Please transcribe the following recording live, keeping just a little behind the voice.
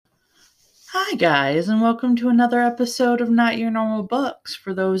Hi, guys, and welcome to another episode of Not Your Normal Books.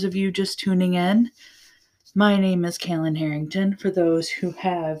 For those of you just tuning in, my name is Callan Harrington. For those who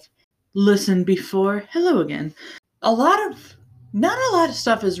have listened before, hello again. Not a lot of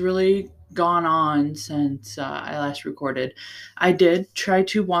stuff has really gone on since I last recorded. I did try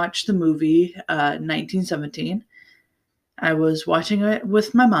to watch the movie 1917. I was watching it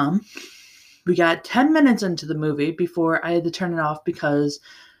with my mom. We got 10 minutes into the movie before I had to turn it off because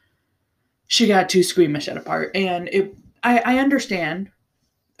she got too squeamish at a part. And I understand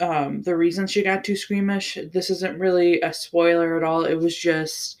the reason she got too squeamish. This isn't really a spoiler at all. It was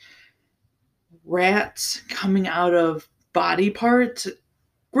just rats coming out of body parts.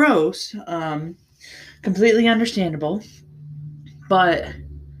 Gross. Completely understandable. But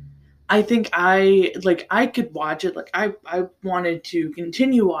I think I could watch it. I wanted to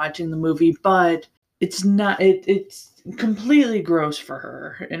continue watching the movie, but it's completely gross for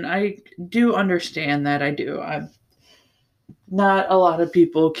her. And I do understand that. I do. Not a lot of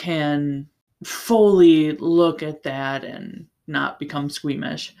people can fully look at that and not become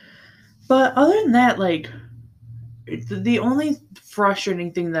squeamish. But other than that, the only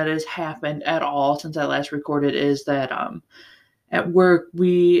frustrating thing that has happened at all since I last recorded is that at work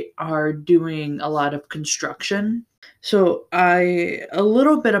we are doing a lot of construction. So a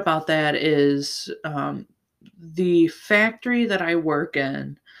little bit about that is the factory that I work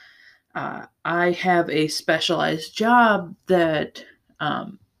in. I have a specialized job that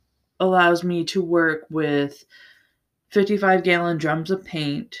allows me to work with 55-gallon drums of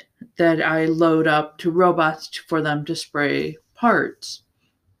paint that I load up to robots for them to spray parts.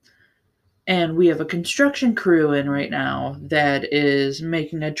 And we have a construction crew in right now that is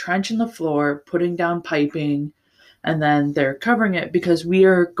making a trench in the floor, putting down piping, and then they're covering it because we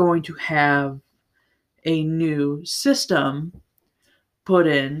are going to have a new system put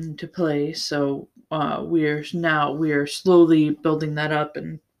into place. So we are slowly building that up,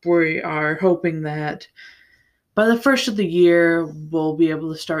 and we are hoping that by the first of the year, we'll be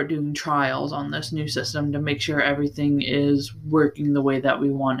able to start doing trials on this new system to make sure everything is working the way that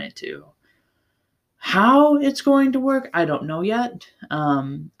we want it to. How it's going to work, I don't know yet.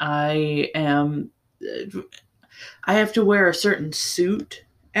 I have to wear a certain suit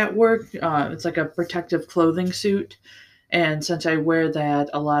at work. It's like a protective clothing suit. And since I wear that,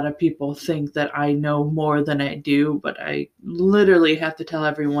 a lot of people think that I know more than I do, but I literally have to tell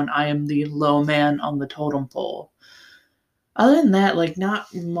everyone I am the low man on the totem pole. Other than that,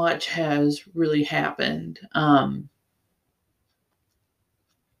 not much has really happened.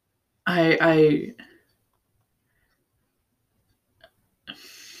 I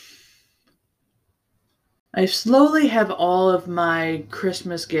I slowly have all of my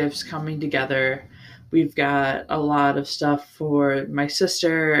Christmas gifts coming together. We've got a lot of stuff for my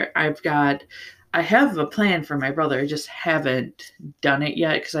sister. I have a plan for my brother. I just haven't done it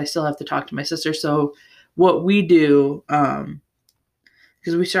yet because I still have to talk to my sister. So what we do,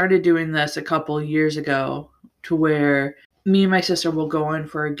 because we started doing this a couple years ago, to where me and my sister will go in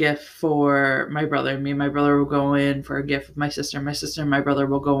for a gift for my brother. Me and my brother will go in for a gift for my sister. My sister and my brother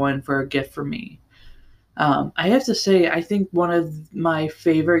will go in for a gift for me. I have to say, I think one of my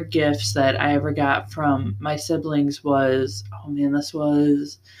favorite gifts that I ever got from my siblings was, oh man, this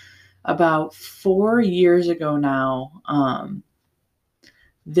was about 4 years ago now.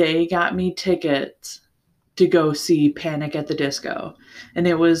 They got me tickets to go see Panic at the Disco, and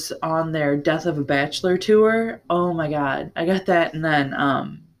it was on their Death of a Bachelor tour. Oh my god, I got that, and then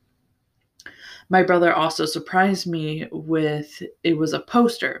my brother also surprised me with it was a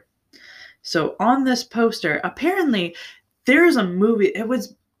poster. So on this poster, apparently there's a movie.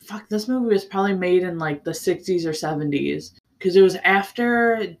 This movie was probably made in like the 60s or 70s because it was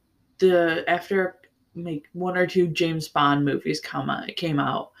after like one or two James Bond movies came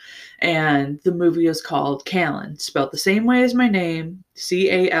out, and the movie is called Callan, spelled the same way as my name,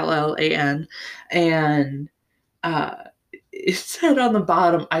 Callan, and uh, it said on the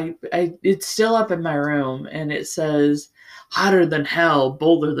bottom, it's still up in my room, and it says, "Hotter than hell,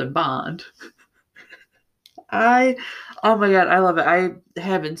 bolder than Bond." I Oh my god, I love it. I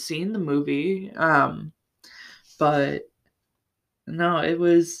haven't seen the movie, but no,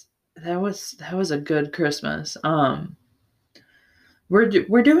 that was a good Christmas.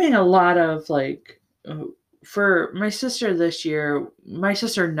 We're doing a lot of for my sister this year. My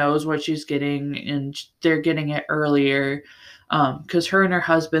sister knows what she's getting, and they're getting it earlier, because her and her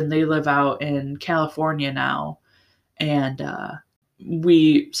husband, they live out in California now, and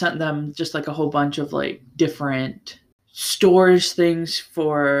we sent them just like a whole bunch of like different storage things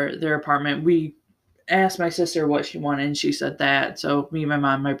for their apartment. asked my sister what she wanted, and she said that. So me, my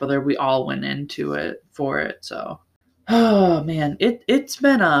mom, my brother, we all went into it for it. So, oh man, it's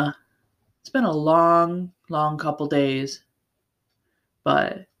been a long couple days,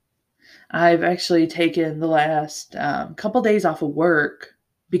 but I've actually taken the last couple days off of work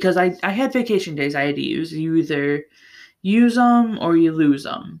because I had vacation days I had to use. You either use them or you lose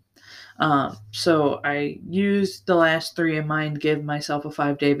them. So I used the last 3 of mine to give myself a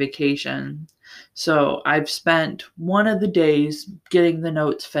 5-day vacation. So I've spent one of the days getting the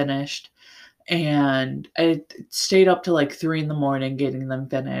notes finished, and I stayed up to like 3 in the morning getting them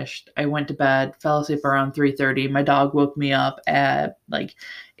finished. I went to bed, fell asleep around 3:30. My dog woke me up at like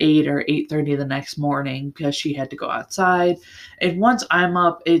 8 or 8:30 the next morning because she had to go outside. And once I'm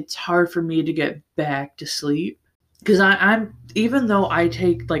up, it's hard for me to get back to sleep because I'm even though I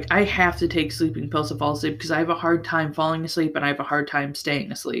take like I have to take sleeping pills to fall asleep because I have a hard time falling asleep and I have a hard time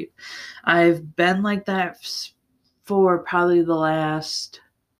staying asleep. I've been like that for probably the last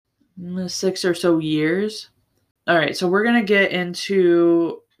 6 or so years. All right, so we're gonna get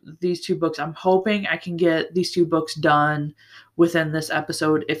into these 2 books. I'm hoping I can get these 2 books done within this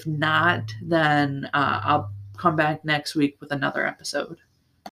episode. If not, then I'll come back next week with another episode.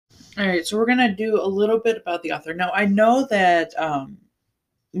 All right, so we're gonna do a little bit about the author. Now, I know that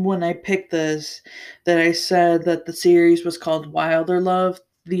when I picked this, that I said that the series was called Wilder Love.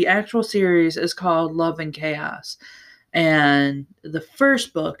 The actual series is called Love and Chaos, and the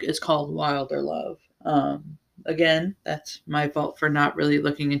first book is called Wilder Love. Again, that's my fault for not really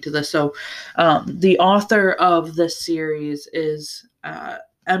looking into this. So, the author of this series is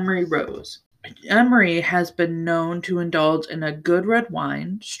Emery Rose. Emery has been known to indulge in a good red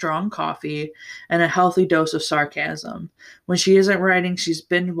wine, strong coffee, and a healthy dose of sarcasm. When she isn't writing, she's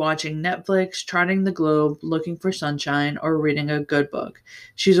been watching Netflix, trotting the globe, looking for sunshine, or reading a good book.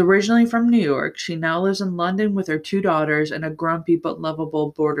 She's originally from New York. She now lives in London with her 2 daughters and a grumpy but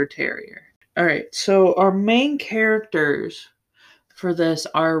lovable border terrier. All right, so our main characters for this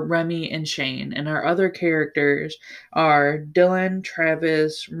are Remy and Shane, and our other characters are Dylan,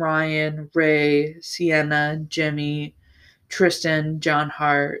 Travis, Ryan, Ray, Sienna, Jimmy, Tristan, John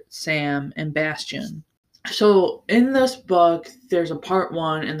Hart, Sam, and Bastian. So in this book, there's a part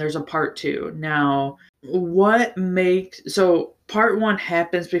 1 and there's a part 2. Now, part 1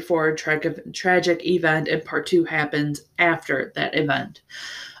 happens before a tragic event, and part 2 happens after that event.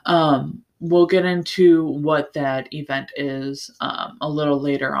 We'll get into what that event is a little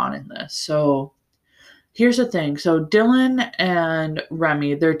later on in this. So here's the thing. So Dylan and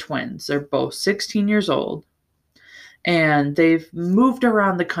Remy, they're twins. They're both 16 years old. And they've moved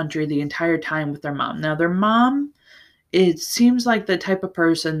around the country the entire time with their mom. Now, their mom, it seems like the type of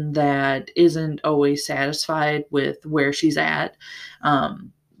person that isn't always satisfied with where she's at.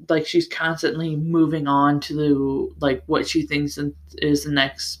 Like she's constantly moving on to like what she thinks is the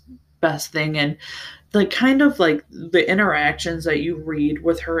next best thing, and like kind of like the interactions that you read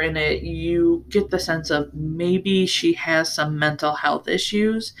with her in it, you get the sense of maybe she has some mental health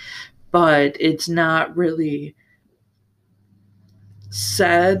issues, but it's not really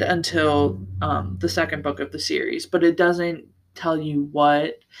said until the second book of the series, but it doesn't tell you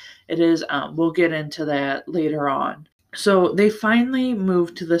what it is. We'll get into that later on. So they finally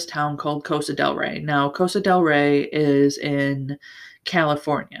moved to this town called Costa del Rey. Now, Costa del Rey is in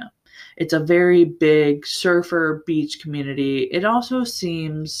California. It's a very big surfer beach community. It also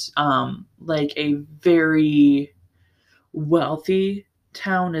seems like a very wealthy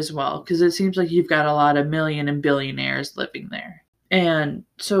town as well, because it seems like you've got a lot of million and billionaires living there. And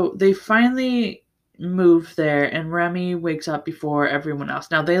so they finally move there, and Remy wakes up before everyone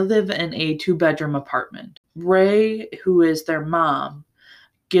else. Now, they live in a 2-bedroom apartment. Ray, who is their mom,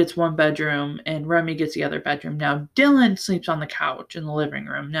 gets 1 bedroom, and Remy gets the other bedroom. Now, Dylan sleeps on the couch in the living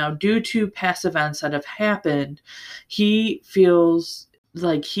room. Now, due to past events that have happened, he feels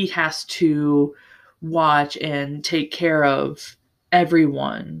like he has to watch and take care of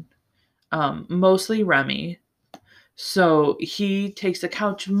everyone, mostly Remy. So he takes the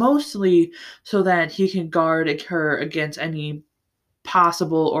couch mostly so that he can guard her against any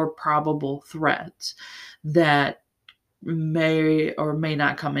possible or probable threats that may or may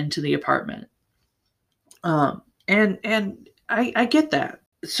not come into the apartment. And I get that.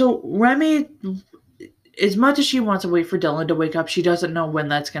 So Remy, as much as she wants to wait for Dylan to wake up, she doesn't know when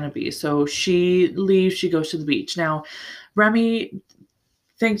that's going to be. So she leaves, she goes to the beach. Now, Remy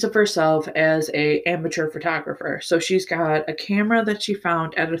thinks of herself as a amateur photographer. So she's got a camera that she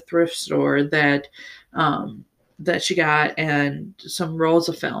found at a thrift store that she got, and some rolls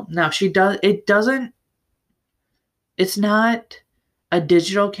of film. Now it's not a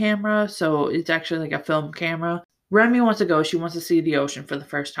digital camera, so it's actually like a film camera. Remy wants to go. She wants to see the ocean for the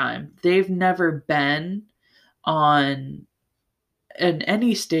first time. They've never been on in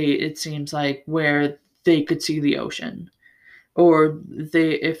any state, it seems like, where they could see the ocean. Or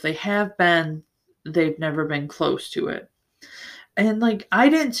if they have been, they've never been close to it. And like I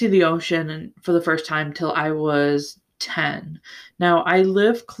didn't see the ocean for the first time till I was 10. Now I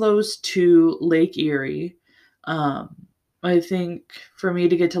live close to Lake Erie. Um, I think for me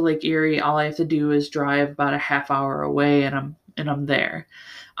to get to Lake Erie, all I have to do is drive about a half hour away, and I'm there.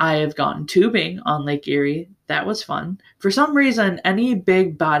 I have gone tubing on Lake Erie. That was fun. For some reason, any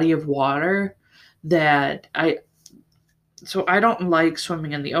big body of water that I don't like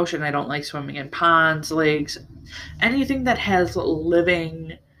swimming in the ocean. I don't like swimming in ponds, lakes, anything that has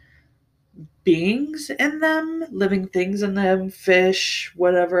living beings in them, living things in them, fish,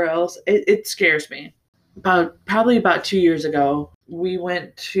 whatever else. It scares me. Probably about 2 years ago, me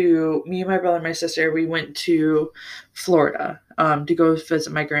and my brother and my sister, we went to Florida to go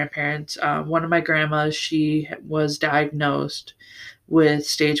visit my grandparents. One of my grandmas, she was diagnosed with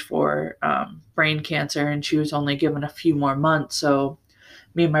stage 4 brain cancer, and she was only given a few more months. So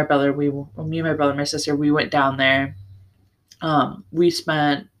me and my brother and my sister, we went down there. We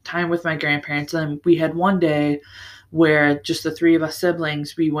spent time with my grandparents, and we had one day where just the three of us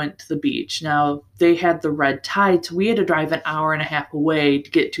siblings, we went to the beach. Now they had the red tide, so we had to drive an hour and a half away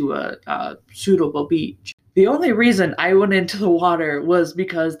to get to a suitable beach. The only reason I went into the water was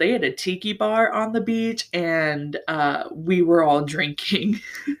because they had a tiki bar on the beach, and we were all drinking.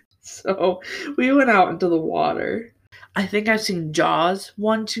 So we went out into the water. I think I've seen Jaws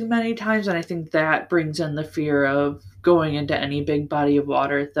one too many times, and I think that brings in the fear of going into any big body of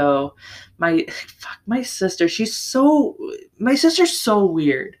water. Though my sister, my sister's so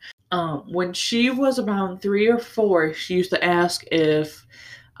weird. When she was about 3 or 4, she used to ask if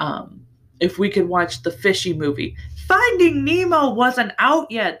we could watch the Fishy movie. Finding Nemo wasn't out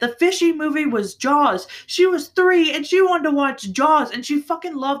yet. The Fishy movie was Jaws. She was 3 and she wanted to watch Jaws, and she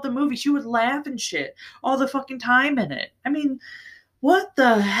fucking loved the movie. She would laugh and shit all the fucking time in it. I mean, what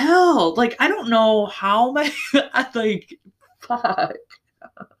the hell? Like, I don't know how my like fuck.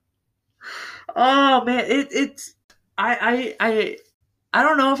 Oh man, it's I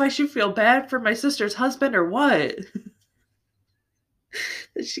don't know if I should feel bad for my sister's husband or what.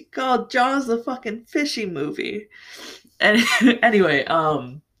 She called Jaws the fucking Fishy movie. And anyway,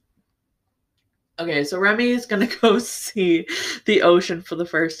 okay, so Remy is gonna go see the ocean for the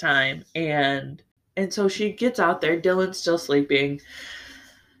first time, and so she gets out there. Dylan's still sleeping.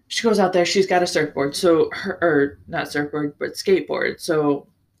 She goes out there. She's got a surfboard, so or not surfboard, but skateboard. So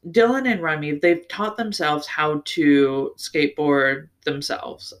Dylan and Remy, they've taught themselves how to skateboard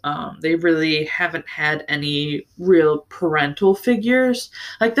themselves. They really haven't had any real parental figures.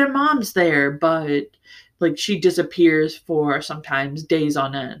 Like their mom's there, but like she disappears for sometimes days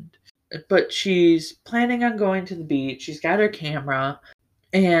on end. But she's planning on going to the beach. She's got her camera,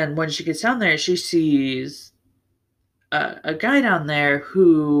 and when she gets down there, she sees a guy down there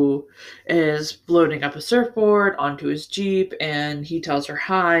who is loading up a surfboard onto his Jeep, and he tells her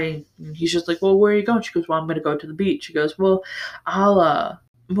hi. And he's just like, well, where are you going? She goes, well, I'm going to go to the beach. She goes, well, I'll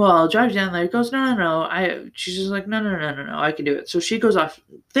drive down there. He goes, no. She's just like, no, I can do it. So she goes off,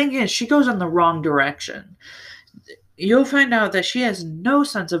 thinking she goes in the wrong direction. You'll find out that she has no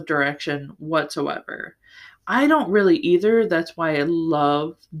sense of direction whatsoever. I don't really either. That's why I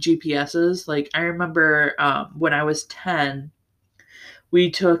love GPSs. Like, I remember when I was 10,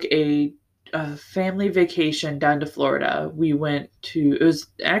 we took a family vacation down to Florida. It was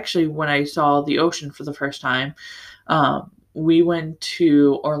actually when I saw the ocean for the first time. We went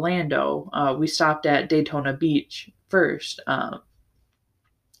to Orlando. We stopped at Daytona Beach first.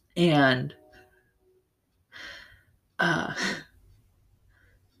 And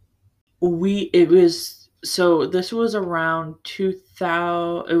this was around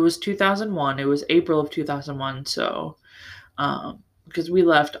 2000. It was 2001. It was April of 2001. So, because we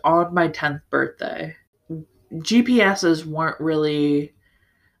left on my 10th birthday. GPSs weren't really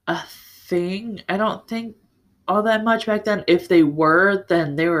a thing. I don't think all that much back then. If they were,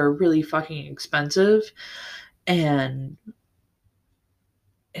 then they were really fucking expensive. And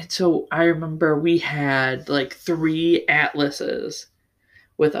so I remember we had like 3 atlases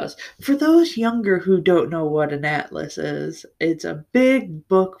with us. For those younger who don't know what an atlas is, it's a big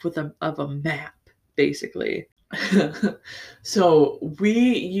book of a map, basically. So we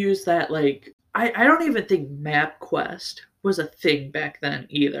use that. Like, I don't even think MapQuest was a thing back then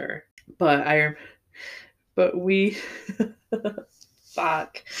either. But we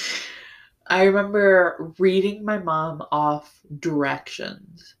fuck. I remember reading my mom off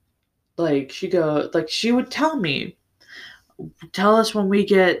directions. Like she would tell me, tell us when we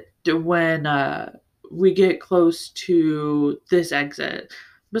get close to this exit. I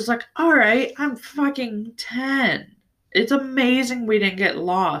was like, all right, I'm fucking 10. It's amazing we didn't get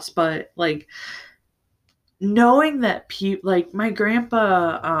lost, but like knowing that people like my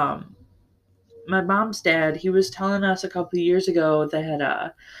grandpa, my mom's dad, he was telling us a couple of years ago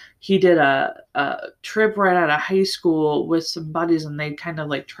that he did a trip right out of high school with some buddies, and they kind of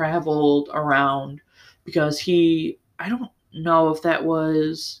like traveled around because I don't know if that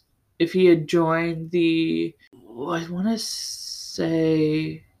was if he had joined I want to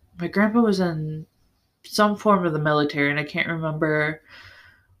say my grandpa was in some form of the military, and I can't remember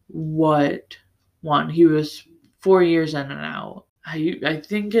what one. He was 4 years in and out. I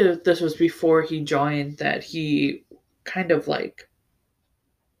think if this was before he joined, that he kind of like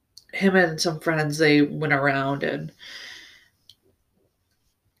him and some friends, they went around and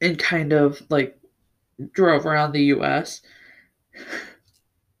kind of like drove around the US.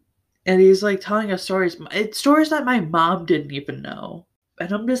 And he's like telling us stories. It's stories that my mom didn't even know.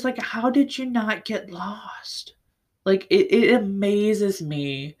 And I'm just like, how did you not get lost? Like it amazes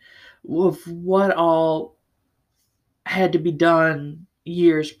me of what all had to be done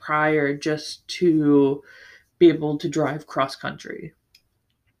years prior just to be able to drive cross country.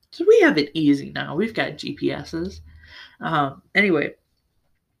 So we have it easy now. We've got GPSs. Anyway,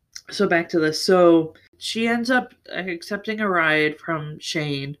 so back to this. So she ends up accepting a ride from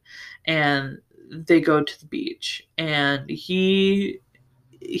Shane, and they go to the beach. And he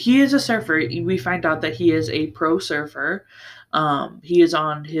is a surfer. We find out that he is a pro surfer. He is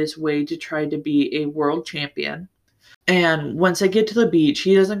on his way to try to be a world champion. And once they get to the beach,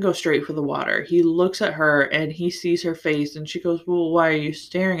 he doesn't go straight for the water. He looks at her and he sees her face, and she goes, "Well, why are you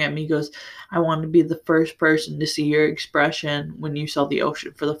staring at me?" He goes, "I want to be the first person to see your expression when you saw the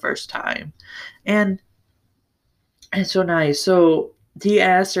ocean for the first time." And it's so nice. So he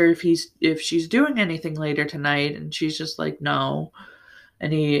asks her if she's doing anything later tonight, and she's just like, "No."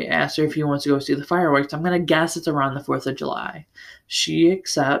 And he asks her if he wants to go see the fireworks. I'm gonna guess it's around the 4th of July. She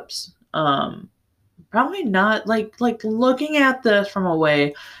accepts. Probably not. Like looking at this from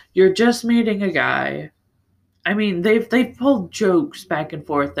away, you're just meeting a guy. I mean, they've pulled jokes back and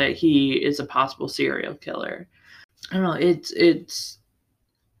forth that he is a possible serial killer. I don't know. It's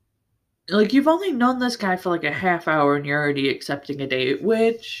like you've only known this guy for like a half hour and you're already accepting a date,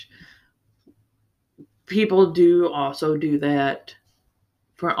 which people do also do that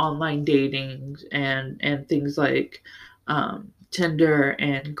for online dating and things like Tinder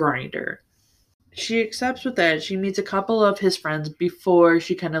and Grindr. She accepts with that. She meets a couple of his friends before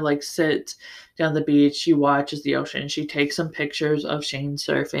she kind of like sits down the beach. She watches the ocean. She takes some pictures of Shane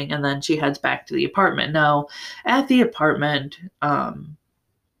surfing, and then she heads back to the apartment. Now, at the apartment,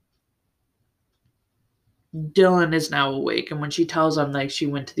 Dylan is now awake, and when she tells him like she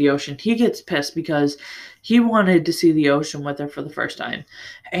went to the ocean, he gets pissed because he wanted to see the ocean with her for the first time,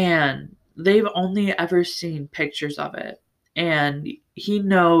 and they've only ever seen pictures of it, and he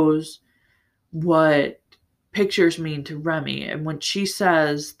knows what pictures mean to Remy. And when she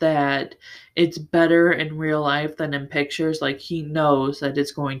says that it's better in real life than in pictures, like he knows that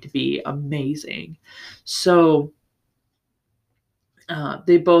it's going to be amazing. So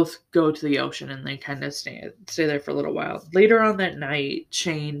they both go to the ocean and they kind of stay there for a little while. Later on that night,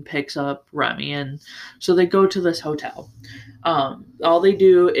 Shane picks up Remy, and so they go to this hotel. All they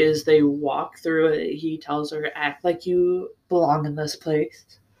do is they walk through it. He tells her, "Act like you belong in this place."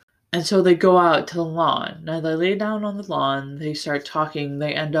 And so they go out to the lawn. Now they lay down on the lawn, they start talking,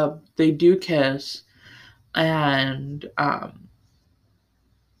 they do kiss, and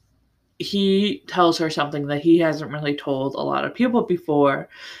he tells her something that he hasn't really told a lot of people before,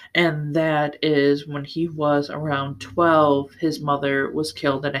 and that is when he was around 12, his mother was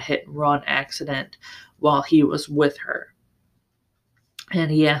killed in a hit and run accident while he was with her.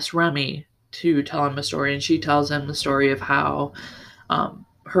 And he asks Remy to tell him a story, and she tells him the story of how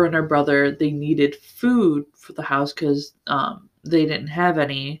her and her brother, they needed food for the house because they didn't have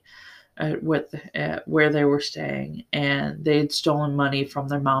any where they were staying, and they had stolen money from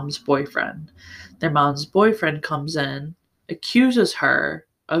their mom's boyfriend. Their mom's boyfriend comes in, accuses her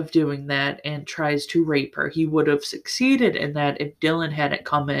of doing that, and tries to rape her. He would have succeeded in that if Dylan hadn't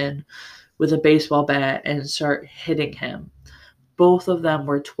come in with a baseball bat and start hitting him. Both of them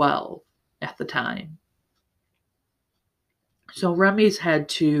were 12 at the time. So Remy's had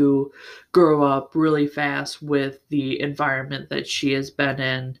to grow up really fast with the environment that she has been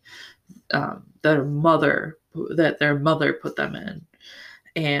in, that their mother put them in,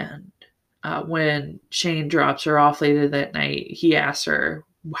 and when Shane drops her off later that night, he asks her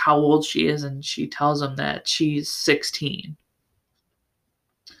how old she is, and she tells him that she's 16.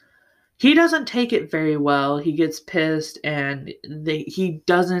 He doesn't take it very well. He gets pissed, and he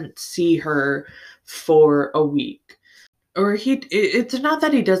doesn't see her for a week. Or it's not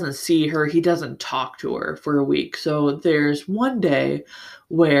that he doesn't see her, he doesn't talk to her for a week. So there's one day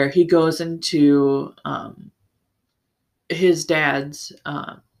where he goes into his dad's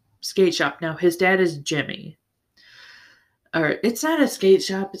skate shop. Now, his dad is Jimmy. Or it's not a skate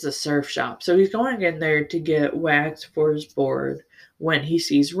shop, it's a surf shop. So he's going in there to get wax for his board when he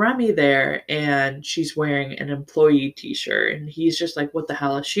sees Remy there, and she's wearing an employee t-shirt, and he's just like, what the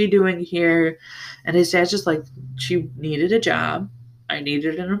hell is she doing here? And his dad's just like, she needed a job. I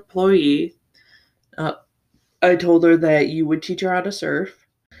needed an employee. I told her that you would teach her how to surf,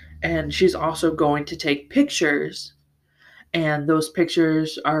 and she's also going to take pictures, and those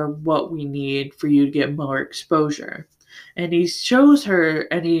pictures are what we need for you to get more exposure. And he shows her,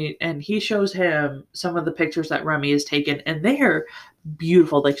 and he shows him some of the pictures that Remy has taken, and they are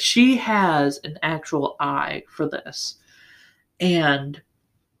beautiful. Like, she has an actual eye for this. And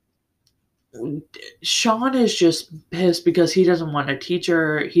Sean is just pissed because he doesn't want to teach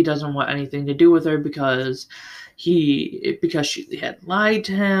her. He doesn't want anything to do with her because she had lied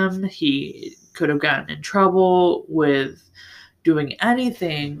to him. He could have gotten in trouble with doing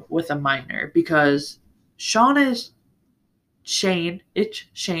anything with a minor, because Shane, it's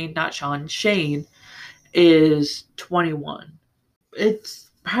Shane, not Sean. Shane is 21. It's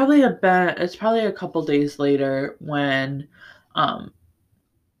probably a couple days later when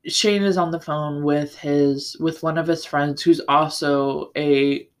Shane is on the phone with one of his friends who's also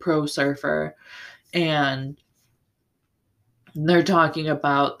a pro surfer, and they're talking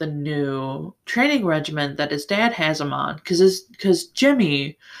about the new training regimen that his dad has him on, because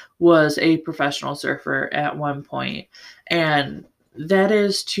Jimmy was a professional surfer at one point, and that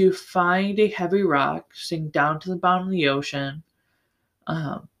is to find a heavy rock, sink down to the bottom of the ocean,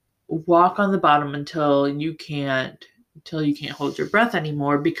 walk on the bottom until you can't hold your breath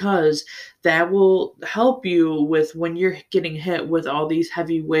anymore, because that will help you with when you're getting hit with all these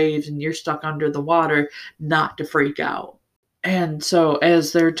heavy waves and you're stuck under the water, not to freak out. And so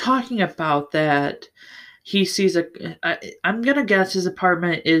as they're talking about that, he sees I'm going to guess his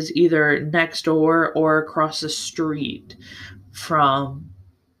apartment is either next door or across the street from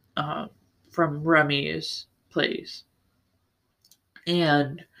Remy's place.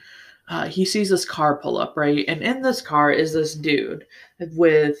 And he sees this car pull up, right? And in this car is this dude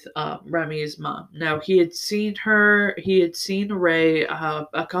with Remy's mom. Now, he had seen Ray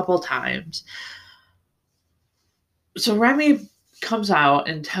a couple times. So Remy comes out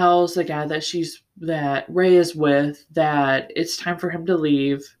and tells the guy that Ray is with that it's time for him to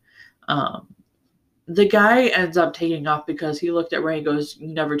leave. The guy ends up taking off because he looked at Ray and goes,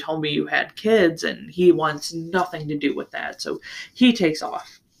 "You never told me you had kids," and he wants nothing to do with that. So he takes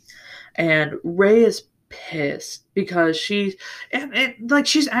off. And Ray is pissed because she's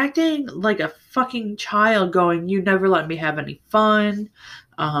acting like a fucking child, going, "You never let me have any fun,"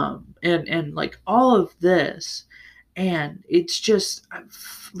 and like all of this. And it's just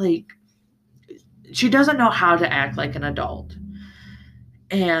like, she doesn't know how to act like an adult.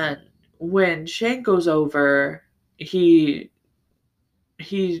 And when Shane goes over, he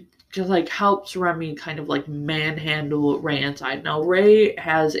just like helps Remy kind of like manhandle Ray inside. Now, Ray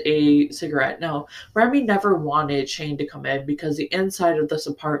has a cigarette. Now, Remy never wanted Shane to come in because the inside of this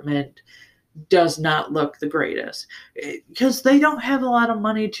apartment does not look the greatest, because they don't have a lot of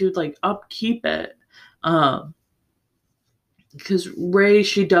money to like upkeep it. Because Ray,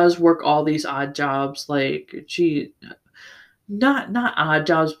 she does work all these odd jobs, like she not odd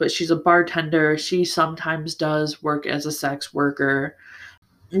jobs, but she's a bartender. She sometimes does work as a sex worker.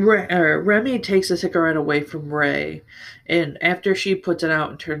 Remy takes a cigarette away from Ray, and after she puts it out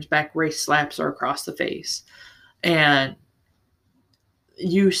and turns back, Ray slaps her across the face. And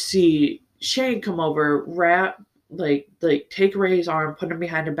you see Shane come over, take Ray's arm, put him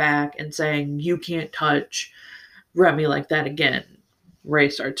behind her back, and saying, "You can't touch Remy like that again." Ray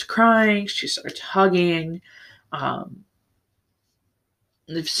starts crying. She starts hugging.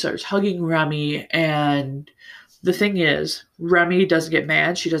 Starts hugging Remy, and the thing is, Remy doesn't get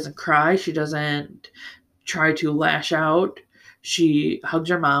mad. She doesn't cry. She doesn't try to lash out. She hugs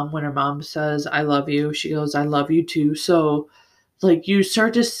her mom. When her mom says, "I love you," she goes, "I love you too." So, like, you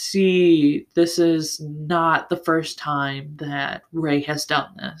start to see this is not the first time that Ray has done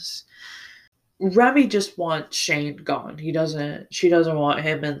this. Remy just wants Shane gone. She doesn't want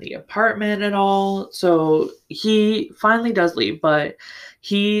him in the apartment at all. So he finally does leave, but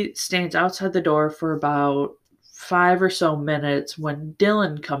he stands outside the door for about 5 or so minutes when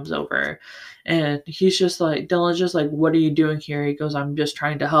Dylan comes over. And Dylan's just like, "What are you doing here?" He goes, "I'm just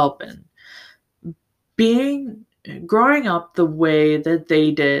trying to help." And being growing up the way that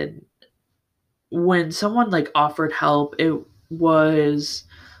they did, when someone like offered help, it was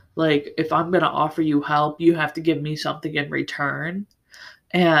like, if I'm going to offer you help, you have to give me something in return.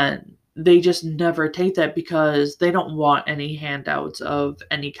 And they just never take that because they don't want any handouts of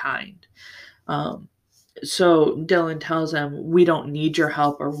any kind. Um, so Dylan tells him, "We don't need your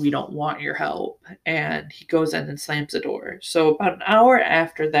help, or we don't want your help." And he goes in and slams the door. So about an hour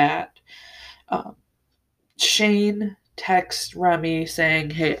after that, um, Shane texts Remy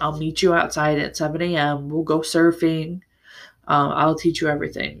saying, "Hey, I'll meet you outside at 7 a.m. We'll go surfing. I'll teach you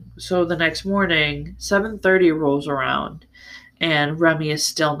everything." So the next morning, 7:30 rolls around, and Remy is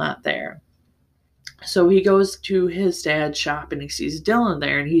still not there. So he goes to his dad's shop and he sees Dylan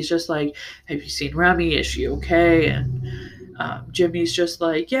there, and he's just like, "Have you seen Remy? Is she okay?" And Jimmy's just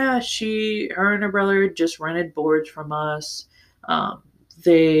like, "Yeah, her and her brother just rented boards from us. Um,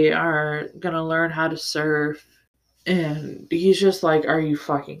 they are gonna learn how to surf." And he's just like, "Are you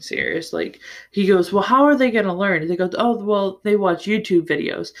fucking serious?" Like, he goes, "Well, how are they going to learn?" They go, "Oh, well, they watch YouTube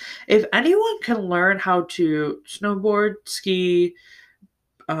videos." If anyone can learn how to snowboard, ski,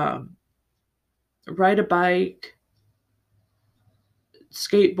 um, ride a bike,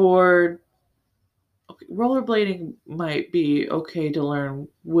 skateboard, okay, rollerblading might be okay to learn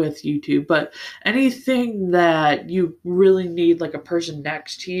with YouTube, but anything that you really need like a person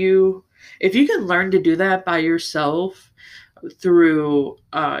next to you, if you can learn to do that by yourself through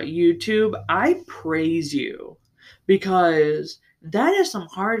YouTube, I praise you, because that is some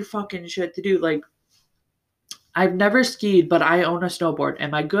hard fucking shit to do. Like, I've never skied, but I own a snowboard.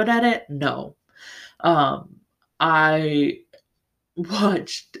 Am I good at it? No. I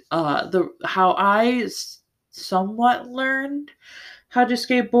watched the how I somewhat learned how to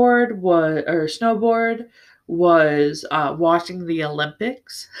skateboard was or snowboard was watching the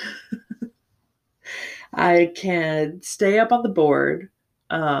Olympics. I can stay up on the board.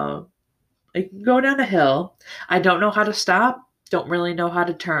 Uh, I can go down a hill. I don't know how to stop. Don't really know how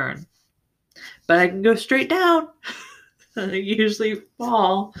to turn, but I can go straight down. I usually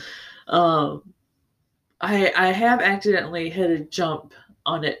fall. Um, I have accidentally hit a jump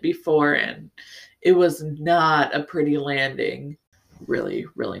on it before, and it was not a pretty landing. Really,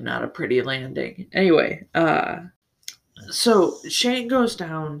 really not a pretty landing. Anyway, so Shane goes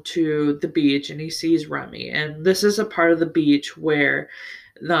down to the beach and he sees Remy, and this is a part of the beach where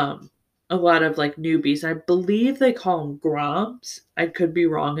um, a lot of like newbies, I believe they call them groms. I could be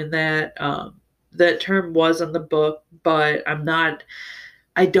wrong in that. That term was in the book, but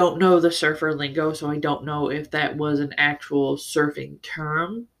I don't know the surfer lingo, so I don't know if that was an actual surfing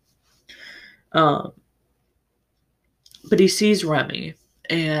term. Um, but he sees Remy,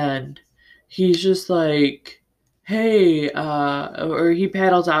 and he's just like, "Hey," or he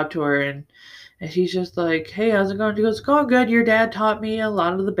paddles out to her, and he's just like, "Hey, how's it going?" She goes, "It's going good. Your dad taught me a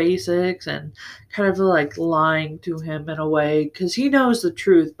lot of the basics," and kind of like lying to him in a way because he knows the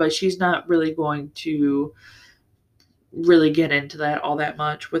truth, but she's not really going to really get into that all that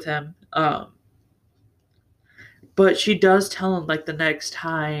much with him. But she does tell him like the next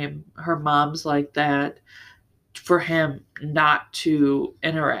time her mom's like that, for him not to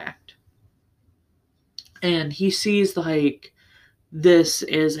interact. And he sees like this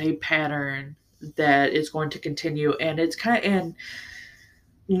is a pattern that is going to continue, and it's kind of, and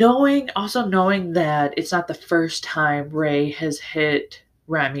knowing that it's not the first time Ray has hit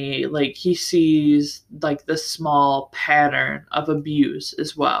Remy, like he sees like the small pattern of abuse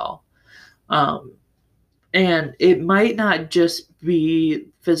as well. Um, and it might not just be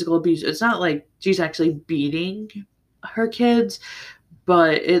physical abuse. It's not like she's actually beating her kids,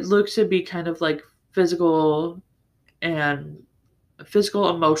 but it looks to be kind of like physical and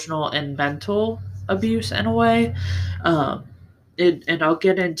emotional, and mental abuse in a way. Um, and I'll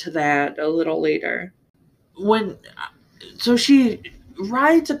get into that a little later. When so she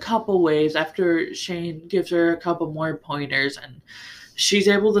rides a couple waves after Shane gives her a couple more pointers, and she's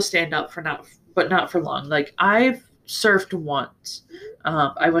able to stand up for not for long. Like, I've surfed once.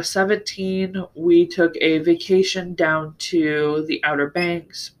 I was 17. We took a vacation down to the Outer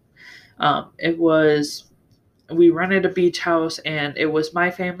Banks. It was We rented a beach house, and it was my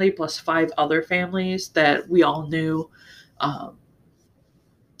family plus 5 other families that we all knew. Um,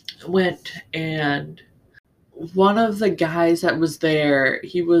 went, and one of the guys that was there,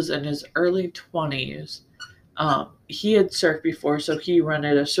 he was in his early 20s. He had surfed before, so he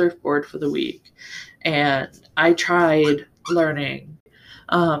rented a surfboard for the week. And I tried learning.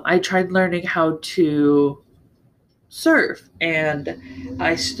 I tried learning how to surf, and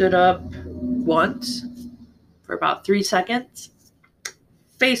I stood up once for about 3 seconds,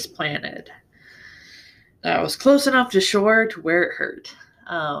 face planted. I was close enough to shore to where it hurt.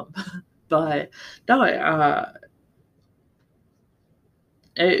 But no,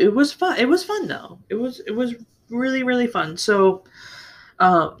 it was fun. It was fun though. It was really really fun. So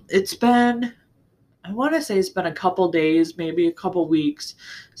it's been, I want to say it's been a couple days, maybe a couple weeks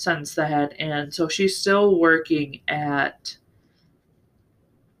since that, and so she's still working at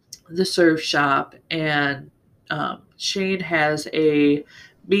the surf shop, and Shane has a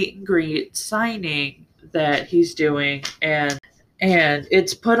meet and greet signing that he's doing, and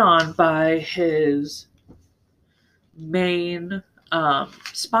it's put on by his main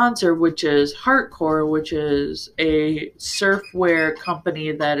sponsor, which is Hardcore, which is a surfwear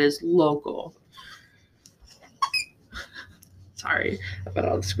company that is local. Sorry about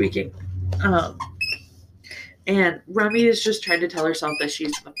all the squeaking. And Remy is just trying to tell herself that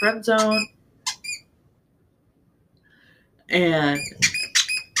she's in the friend zone. And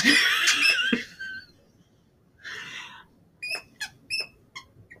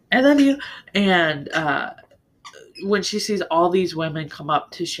I love you. And when she sees all these women come up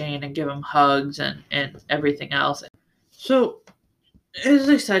to Shane and give him hugs and everything else. So, as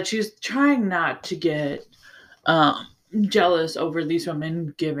I said, she's trying not to get jealous over these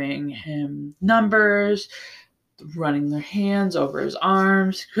women giving him numbers, running their hands over his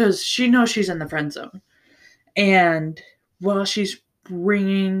arms, because she knows she's in the friend zone. And while she's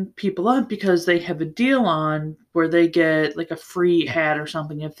bringing people up because they have a deal on where they get like a free hat or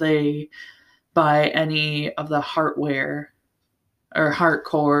something if they buy any of the Heartwear or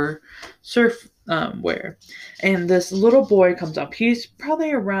Hardcore surf wear. And this little boy comes up. He's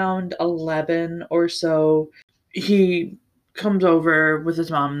probably around 11 or so. He comes over with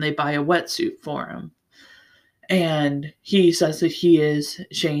his mom and they buy a wetsuit for him. And he says that he is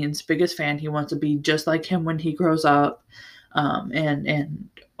Shane's biggest fan. He wants to be just like him when he grows up, and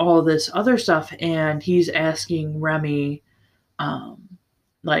all this other stuff. And he's asking Remy,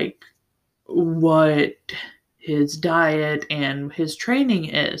 like, what his diet and his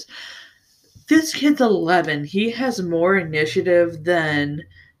training is. This kid's 11. He has more initiative than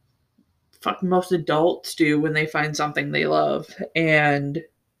most adults do when they find something they love. And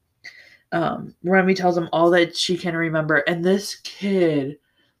Remy tells him all that she can remember, and this kid,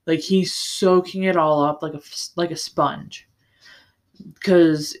 like, he's soaking it all up like a sponge,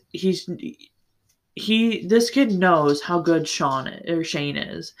 because this kid knows how good Shane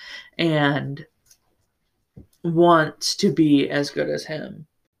is, and wants to be as good as him.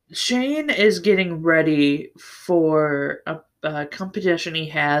 Shane is getting ready for a competition he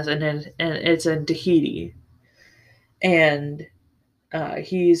has, and it's in Tahiti, and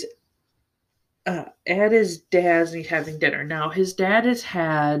he's at his dad's and he's having dinner. Now, his dad has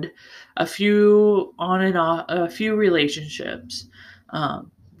had a few relationships.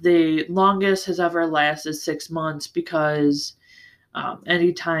 The longest has ever lasted 6 months, because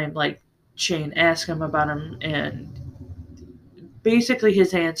anytime like Shane asks him about him, and basically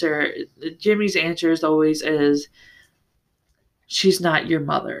Jimmy's answer is, she's not your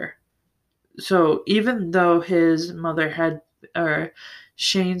mother. So even though his mother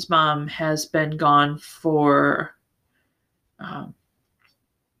Shane's mom has been gone for 10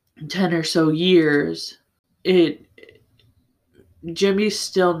 or so years, Jimmy's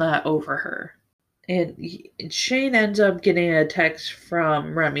still not over her. And Shane ends up getting a text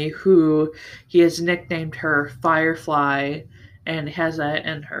from Remy, who he has nicknamed her Firefly, and has that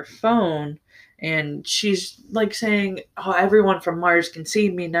in her phone. And she's like saying, oh, everyone from Mars can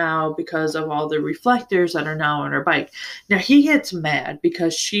see me now because of all the reflectors that are now on her bike. Now, he gets mad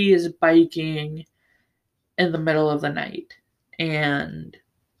because she is biking in the middle of the night. And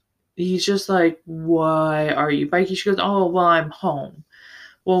he's just like, why are you biking? She goes, oh, well, I'm home.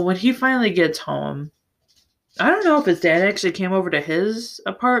 Well, when he finally gets home, I don't know if his dad actually came over to his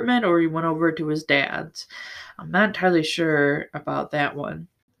apartment or he went over to his dad's. I'm not entirely sure about that one.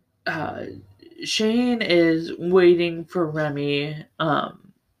 Shane is waiting for Remy on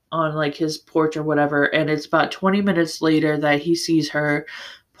like his porch or whatever, and it's about 20 minutes later that he sees her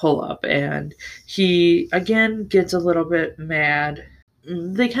pull up, and he again gets a little bit mad.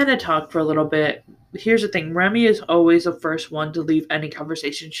 They kind of talk for a little bit. Here's the thing, Remy is always the first one to leave any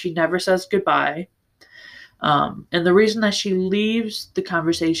conversation. She never says goodbye. And the reason that she leaves the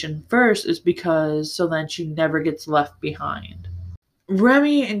conversation first is because so then she never gets left behind.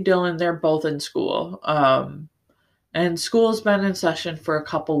 Remy and Dylan, they're both in school. And school's been in session for a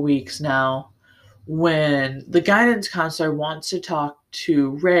couple weeks now when the guidance counselor wants to talk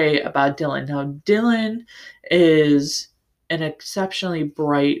to Ray about Dylan. Now, Dylan is an exceptionally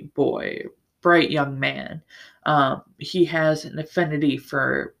bright boy, bright young man. He has an affinity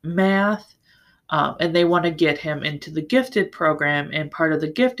for math, and they want to get him into the gifted program. And part of the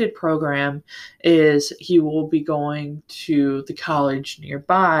gifted program is he will be going to the college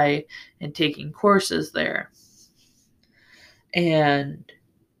nearby and taking courses there. And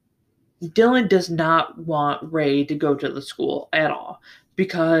Dylan does not want Ray to go to the school at all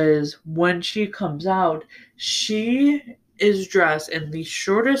because when she comes out, she is dressed in the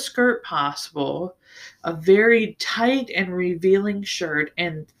shortest skirt possible, a very tight and revealing shirt,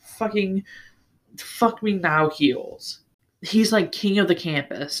 and fucking fuck me now heels. He's like king of the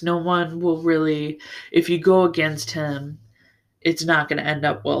campus. No one will really, if you go against him, it's not going to end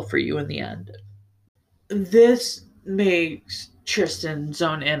up well for you in the end. This makes Tristan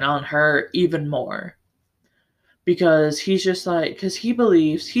zone in on her even more because he's just like, because he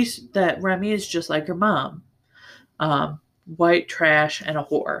believes that Remy is just like her mom, white trash and a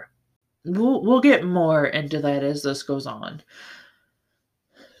whore. We'll get more into that as this goes on.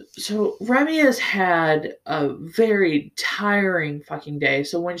 So Remy has had a very tiring fucking day.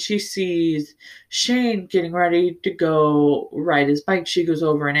 So when she sees Shane getting ready to go ride his bike, she goes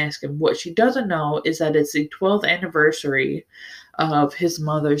over and asks him. What she doesn't know is that it's the 12th anniversary of his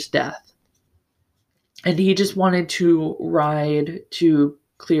mother's death. And he just wanted to ride to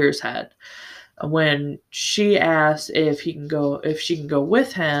clear his head. When she asks if she can go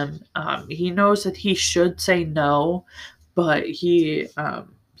with him, he knows that he should say no, but he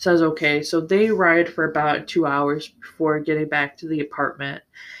says okay. So they ride for about 2 hours before getting back to the apartment,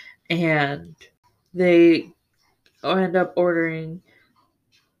 and they end up ordering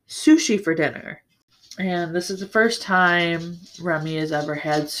sushi for dinner. And this is the first time Remy has ever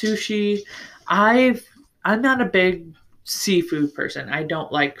had sushi. I'm not a big seafood person. I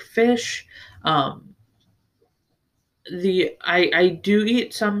don't like fish. I do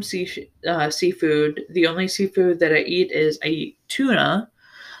eat some seafood. The only seafood that I eat tuna.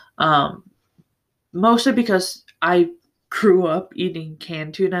 Mostly because I grew up eating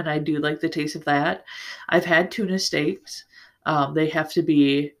canned tuna and I do like the taste of that. I've had tuna steaks. They have to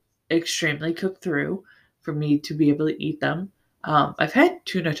be extremely cooked through for me to be able to eat them. I've had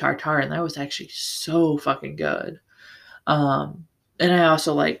tuna tartare and that was actually so fucking good. And I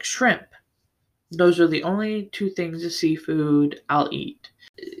also like shrimp. Those are the only two things of seafood I'll eat.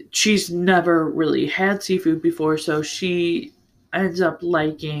 She's never really had seafood before, so she ends up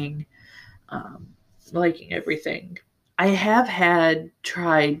liking everything. I have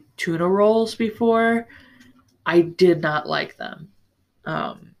tried tuna rolls before. I did not like them.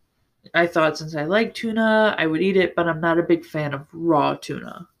 I thought since I like tuna, I would eat it, but I'm not a big fan of raw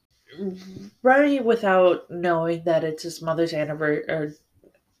tuna. Right, without knowing that it's his mother's anniversary, or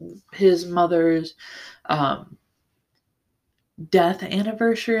his mother's death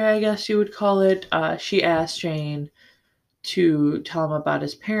anniversary, I guess you would call it. She asked Shane to tell him about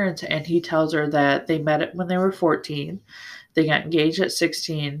his parents, and he tells her that they met when they were 14, they got engaged at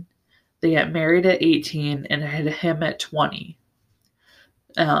 16, they got married at 18, and had him at 20.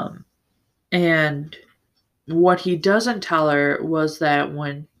 And what he doesn't tell her was that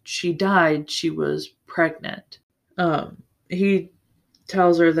when she died, she was pregnant. He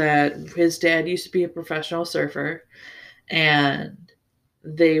tells her that his dad used to be a professional surfer, and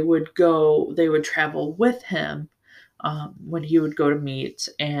they would travel with him when he would go to meets,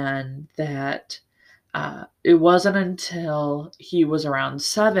 and that it wasn't until he was around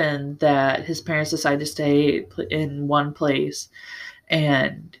 7 that his parents decided to stay in one place,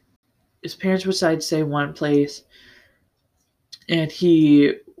 and his parents would decide to stay in one place, and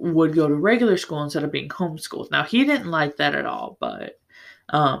he would go to regular school instead of being homeschooled. Now, he didn't like that at all, but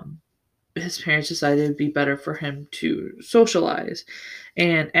his parents decided it'd be better for him to socialize.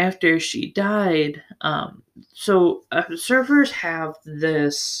 And after she died, so surfers have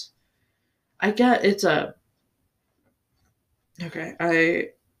this, I get it's a, okay,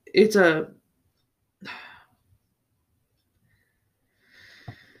 it's a,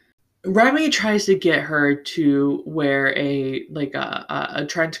 Remy tries to get her to wear a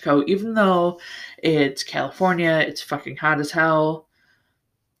trench coat, even though it's California, it's fucking hot as hell.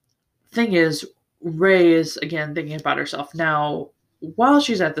 Thing is, Ray is again thinking about herself. Now, while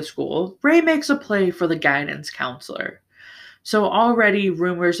she's at the school, Ray makes a play for the guidance counselor. So already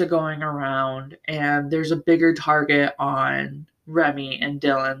rumors are going around, and there's a bigger target on Remy and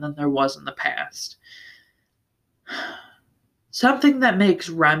Dylan than there was in the past. Something that makes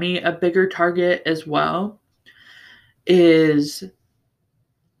Remy a bigger target as well is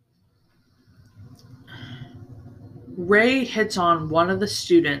Ray hits on one of the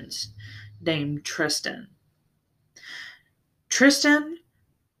students named Tristan. Tristan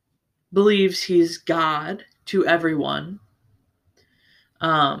believes he's God to everyone.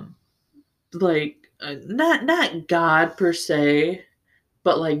 Not God per se,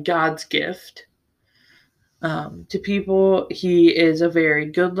 but like God's gift. To people, he is a very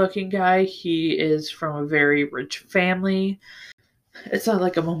good-looking guy. He is from a very rich family. It's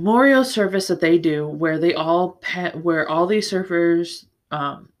like a memorial service that they do where where all these surfers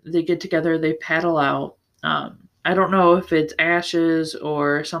they get together, they paddle out. I don't know if it's ashes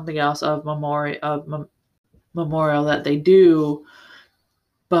or something else of memorial that they do,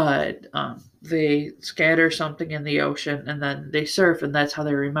 but they scatter something in the ocean and then they surf, and that's how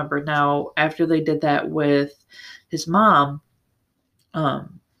they remember. Now, after they did that with his mom,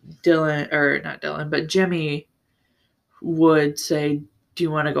 Dylan, or not Dylan, but Jimmy would say, do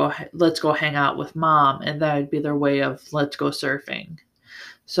you want to go, let's go hang out with mom, and that would be their way of let's go surfing.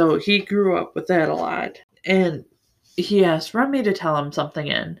 So he grew up with that a lot, and he asked Remy to tell him something,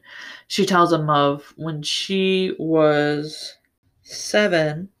 and she tells him of when she was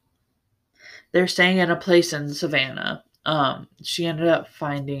 7. They're staying in a place in Savannah. She ended up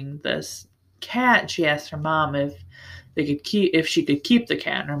finding this cat. She asked her mom if she could keep the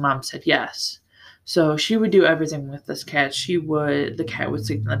cat, and her mom said yes. So she would do everything with this cat. The cat would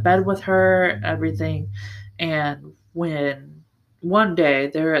sleep in the bed with her, everything. And when one day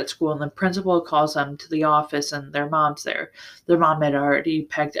they're at school and the principal calls them to the office and their mom's there, their mom had already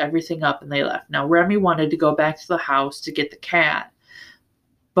packed everything up and they left. Now, Remy wanted to go back to the house to get the cat,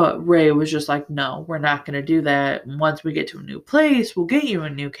 but Ray was just like, no, we're not going to do that. Once we get to a new place, we'll get you a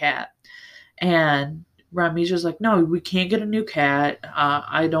new cat. And Remy's just like, no, we can't get a new cat.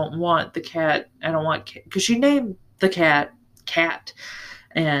 I don't want the cat. I don't want, because she named the cat Cat.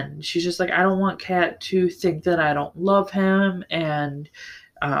 And she's just like, I don't want Cat to think that I don't love him. And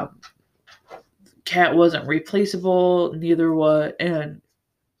Cat wasn't replaceable, and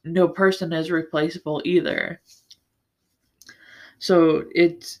no person is replaceable either. So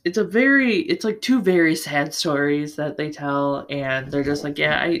it's like two very sad stories that they tell, and they're just like,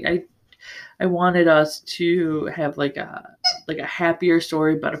 yeah, I wanted us to have like a happier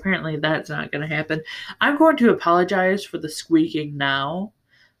story, but apparently that's not going to happen. I'm going to apologize for the squeaking now.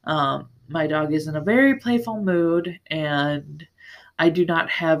 My dog is in a very playful mood, and I do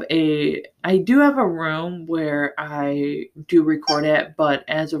have a room where I do record at, but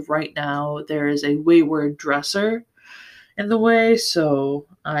as of right now, there is a wayward dresser in the way, so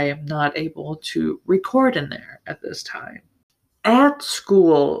I am not able to record in there at this time. At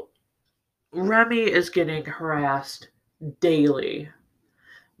school, Remy is getting harassed daily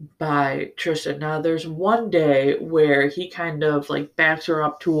by Tristan. Now, there's one day where he kind of like backs her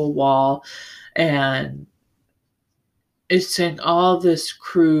up to a wall and is saying all this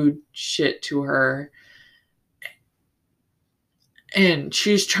crude shit to her. And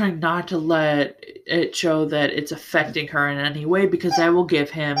she's trying not to let it show that it's affecting her in any way because that will give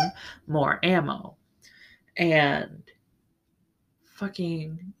him more ammo. And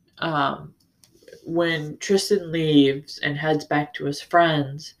fucking, when Tristan leaves and heads back to his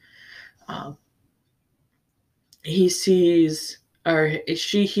friends, he sees, or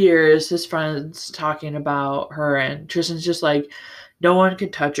she hears his friends talking about her, and Tristan's just like, no one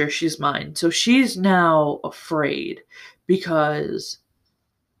can touch her, she's mine. So she's now afraid because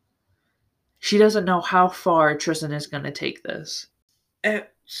she doesn't know how far Tristan is going to take this.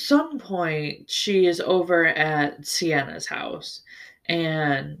 At some point, she is over at Sienna's house,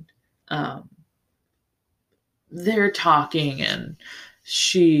 and they're talking, and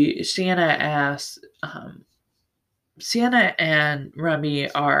Sienna asks, Sienna and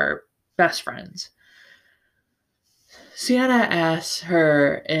Remy are best friends. Sienna asks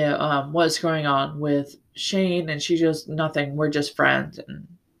her what's going on with Shane, and she just, nothing, we're just friends. And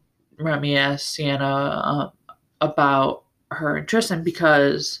Remy asks Sienna about her and Tristan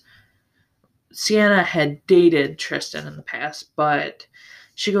because Sienna had dated Tristan in the past, but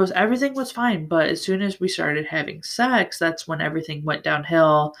she goes, everything was fine, but as soon as we started having sex, that's when everything went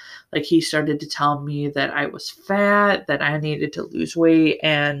downhill. Like, he started to tell me that I was fat, that I needed to lose weight,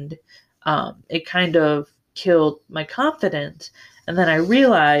 and it kind of killed my confidence. And then I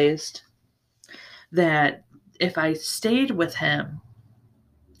realized that if I stayed with him,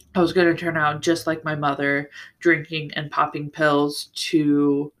 I was going to turn out just like my mother, drinking and popping pills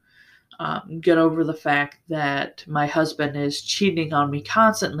to get over the fact that my husband is cheating on me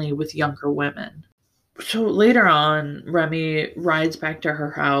constantly with younger women. So later on, Remy rides back to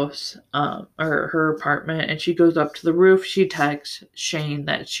her house, or her apartment, and she goes up to the roof. She texts Shane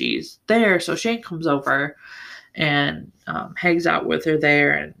that she's there, so Shane comes over and hangs out with her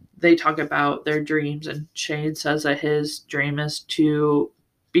there, and they talk about their dreams. And Shane says that his dream is to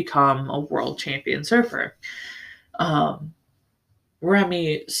become a world champion surfer. Um,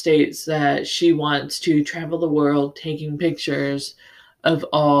 Remy states that she wants to travel the world taking pictures of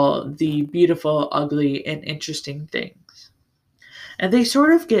all the beautiful, ugly, and interesting things. And they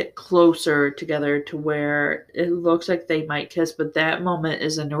sort of get closer together to where it looks like they might kiss, but that moment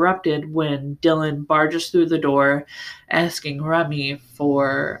is interrupted when Dylan barges through the door asking Remy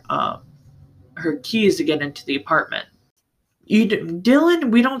for her keys to get into the apartment.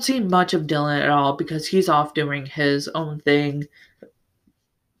 Dylan, we don't see much of Dylan at all because he's off doing his own thing.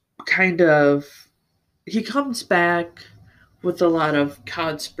 Kind of, he comes back with a lot of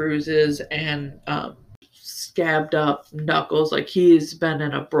cod bruises and scabbed up knuckles, like he's been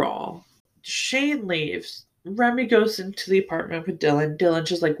in a brawl. Shane leaves. Remy goes into the apartment with Dylan. Dylan's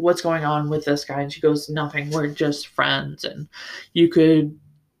just like, "What's going on with this guy?" And she goes, "Nothing. We're just friends, and you could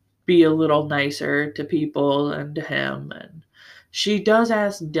be a little nicer to people and to him." And she does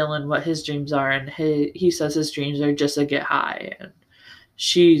ask Dylan what his dreams are, and he says his dreams are just to get high. And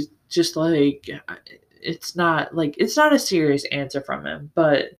she's just like, it's not a serious answer from him.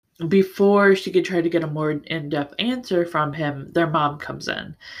 But before she could try to get a more in-depth answer from him, their mom comes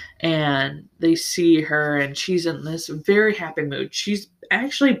in and they see her, and she's in this very happy mood. She's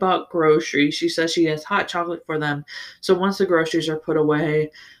actually bought groceries. She says she has hot chocolate for them. So once the groceries are put away,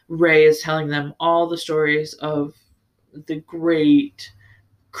 Ray is telling them all the stories of the great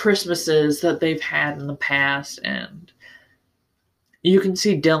Christmases that they've had in the past. And you can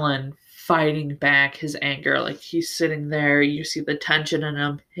see Dylan fighting back his anger. Like, he's sitting there, you see the tension in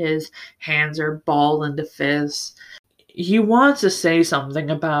him. His hands are balled into fists. He wants to say something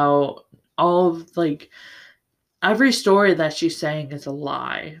about all of, like, every story that she's saying is a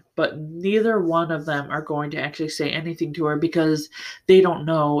lie, but neither one of them are going to actually say anything to her because they don't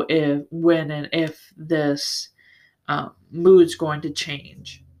know when and if this mood's going to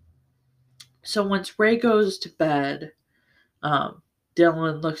change. So once Ray goes to bed,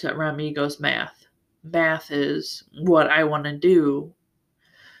 Dylan looks at Remy, goes, "Math. Math is what I want to do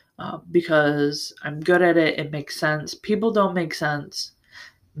because I'm good at it. It makes sense. People don't make sense.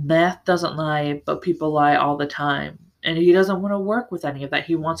 Math doesn't lie, but people lie all the time." And he doesn't want to work with any of that.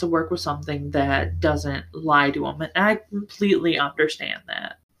 He wants to work with something that doesn't lie to him. And I completely understand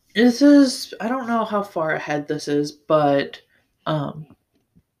that. I don't know how far ahead this is, but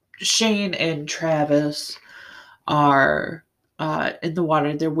Shane and Travis are in the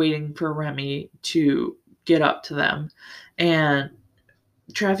water. They're waiting for Remy to get up to them. And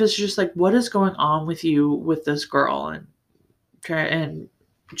Travis is just like, "What is going on with you with this girl?" And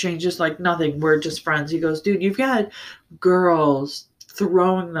Shane's just like, "Nothing. We're just friends." He goes, "Dude, you've got girls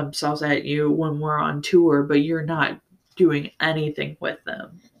throwing themselves at you when we're on tour, but you're not doing anything with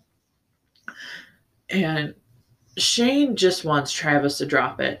them." And Shane just wants Travis to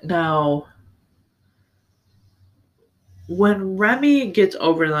drop it. Now, when Remy gets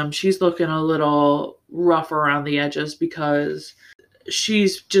over them, she's looking a little rough around the edges because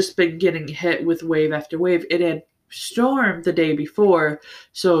she's just been getting hit with wave after wave. It had stormed the day before,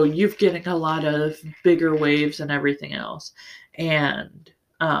 so you've getting a lot of bigger waves and everything else. And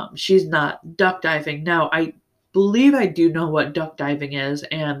she's not duck diving. Now, I believe I do know what duck diving is,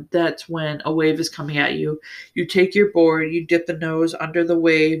 and that's when a wave is coming at you. You take your board, you dip the nose under the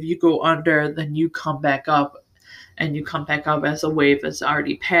wave, you go under, then you come back up, and you come back up as a wave has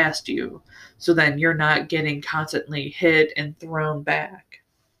already passed you. So then you're not getting constantly hit and thrown back.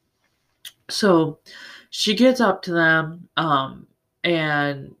 So she gets up to them,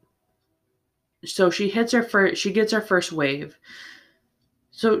 and so she gets her first wave.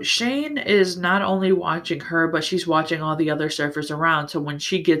 So Shane is not only watching her, but she's watching all the other surfers around. So when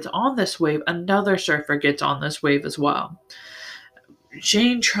she gets on this wave, another surfer gets on this wave as well.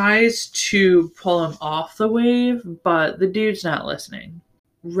 Shane tries to pull him off the wave, but the dude's not listening.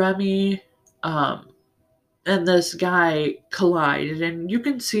 Remy and this guy collide, and you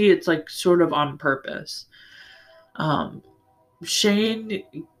can see it's like sort of on purpose. Shane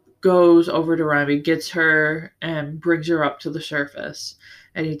goes over to Remy, gets her, and brings her up to the surface,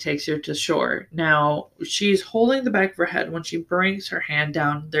 and he takes her to shore. Now, she's holding the back of her head. When she brings her hand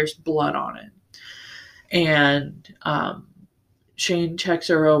down, there's blood on it. And Shane checks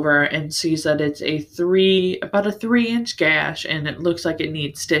her over and sees that it's about a 3-inch gash, and it looks like it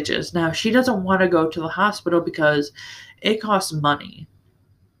needs stitches. Now, she doesn't want to go to the hospital because it costs money.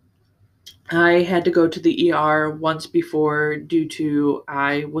 I had to go to the ER once before due to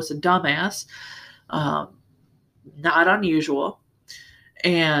I was a dumbass. Not unusual.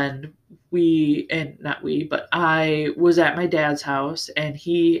 And I was at my dad's house, and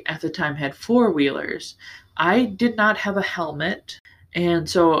he at the time had 4-wheelers. I did not have a helmet, and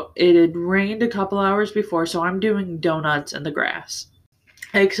so it had rained a couple hours before, so I'm doing donuts in the grass.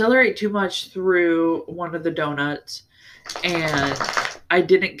 I accelerate too much through one of the donuts, and I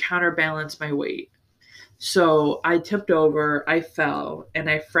didn't counterbalance my weight. So I tipped over, I fell, and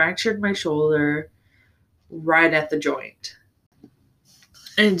I fractured my shoulder right at the joint.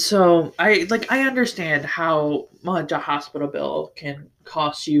 And so I understand how much a hospital bill can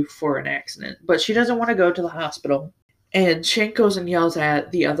cost you for an accident, but she doesn't want to go to the hospital. And Shank goes and yells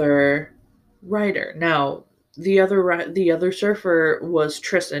at the other rider. Now, the other surfer was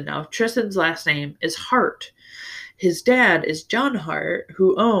Tristan. Now, Tristan's last name is Hart. His dad is John Hart,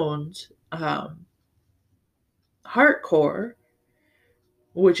 who owns Hartcore,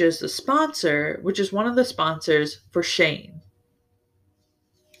 which is one of the sponsors for Shane.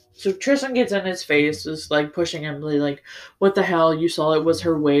 So Tristan gets in his face, is like pushing him, like, what the hell? You saw it was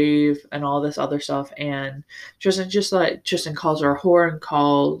her wave and all this other stuff. And Tristan calls her a whore and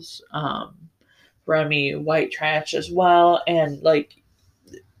calls Remy white trash as well. And like,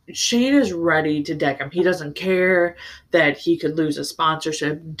 Shane is ready to deck him. He doesn't care that he could lose a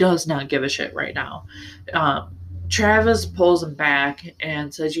sponsorship, does not give a shit right now. Travis pulls him back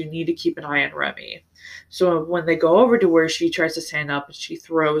and says, you need to keep an eye on Remy. So when they go over to where she tries to stand up, she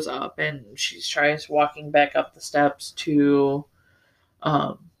throws up, and she tries walking back up the steps to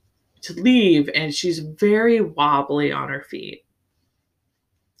leave, and she's very wobbly on her feet.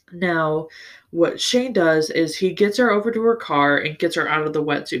 Now, what Shane does is he gets her over to her car and gets her out of the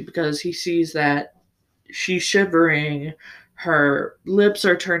wetsuit because he sees that she's shivering, her lips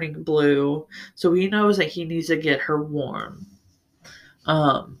are turning blue, so he knows that he needs to get her warm.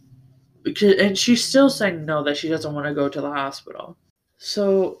 And she's still saying no, that she doesn't want to go to the hospital.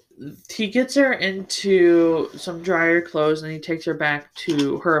 So he gets her into some drier clothes and he takes her back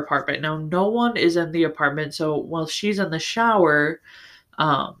to her apartment. Now, no one is in the apartment, so while she's in the shower,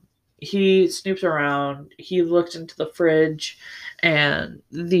 he snoops around. He looks into the fridge and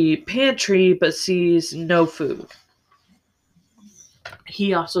the pantry, but sees no food.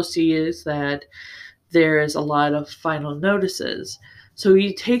 He also sees that there is a lot of final notices. So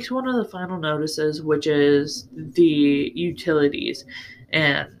he takes one of the final notices, which is the utilities,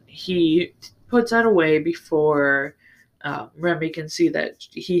 and he puts that away before Remy can see that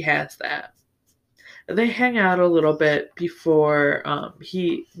he has that. They hang out a little bit before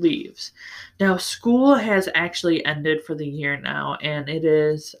he leaves. Now, school has actually ended for the year now, and it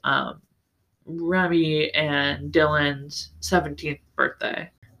is Remy and Dylan's 17th birthday.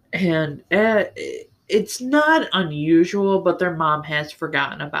 And it's not unusual, but their mom has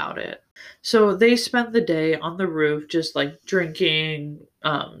forgotten about it. So they spent the day on the roof just like drinking,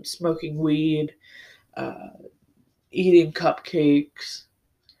 smoking weed, eating cupcakes.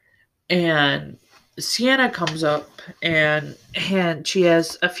 And Sienna comes up and she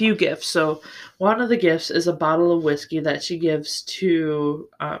has a few gifts. So one of the gifts is a bottle of whiskey that she gives to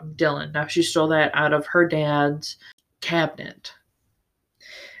Dylan. Now, she stole that out of her dad's cabinet.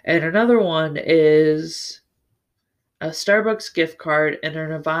 And another one is a Starbucks gift card and a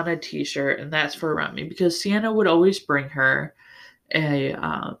Nirvana t-shirt, and that's for Remy because Sienna would always bring her a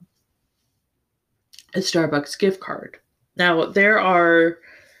Starbucks gift card. Now, there are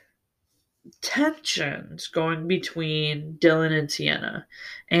tensions going between Dylan and Sienna,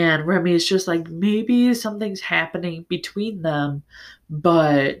 and Remy is just like, maybe something's happening between them,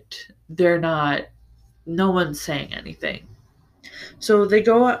 but no one's saying anything. So they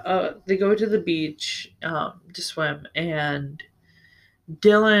go to the beach to swim, and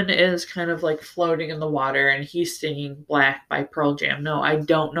Dylan is kind of like floating in the water, and he's singing Black by Pearl Jam. No, I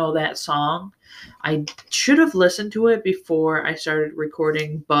don't know that song. I should have listened to it before I started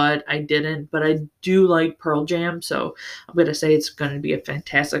recording, but I didn't. But I do like Pearl Jam, so I'm going to say it's going to be a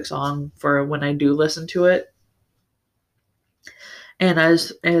fantastic song for when I do listen to it. And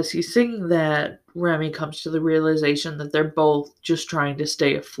as he's singing that, Remy comes to the realization that they're both just trying to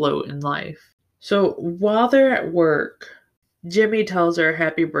stay afloat in life. So while they're at work, Jimmy tells her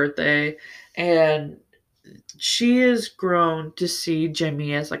happy birthday, and she has grown to see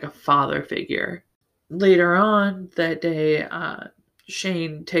Jimmy as like a father figure. Later on that day,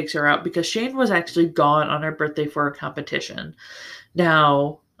 Shane takes her out because Shane was actually gone on her birthday for a competition.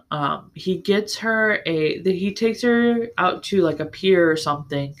 Now, he takes her out to like a pier or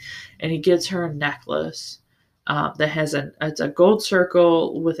something, and he gets her a necklace that it's a gold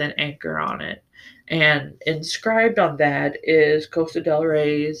circle with an anchor on it, and inscribed on that Costa del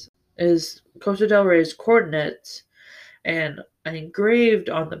Rey's coordinates, and engraved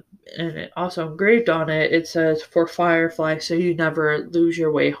on it, it says for Firefly, so you never lose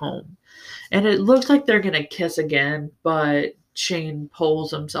your way home. And it looks like they're gonna kiss again, but Shane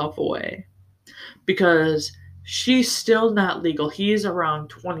pulls himself away because she's still not legal. He's around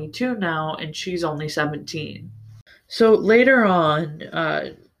 22 now, and she's only 17. So later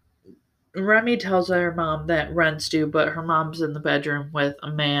on, Remy tells her mom that rent's due, but her mom's in the bedroom with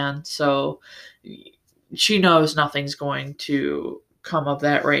a man, so she knows nothing's going to come of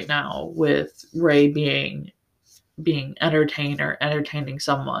that right now with Ray being entertained or entertaining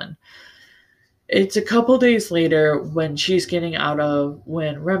someone. It's a couple days later when Remy's getting out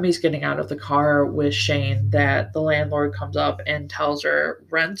of the car with Shane that the landlord comes up and tells her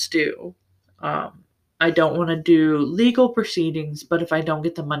rent's due. I don't want to do legal proceedings, but if I don't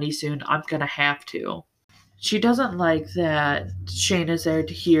get the money soon, I'm going to have to. She doesn't like that Shane is there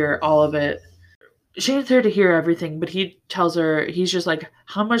to hear all of it. Shane's there to hear everything, but he tells her, he's just like,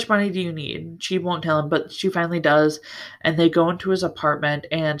 how much money do you need? She won't tell him, but she finally does. And they go into his apartment,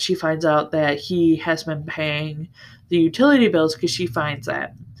 and she finds out that he has been paying the utility bills because she finds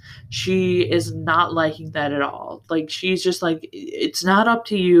that. She is not liking that at all. Like, she's just like, it's not up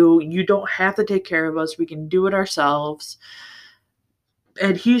to you. You don't have to take care of us. We can do it ourselves.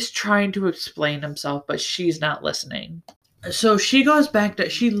 And he's trying to explain himself, but she's not listening. So she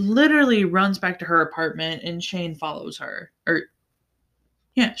literally runs back to her apartment, and Shane follows her.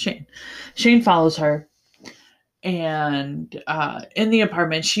 Shane follows her. And in the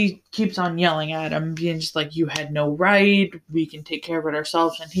apartment, she keeps on yelling at him, being just like, you had no right. We can take care of it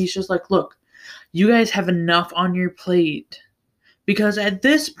ourselves. And he's just like, look, you guys have enough on your plate. Because at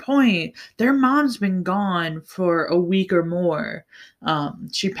this point, their mom's been gone for a week or more.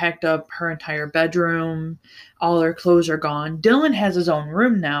 She packed up her entire bedroom. All her clothes are gone. Dylan has his own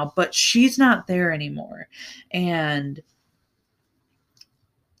room now, but she's not there anymore. And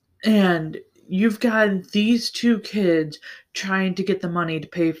you've got these two kids trying to get the money to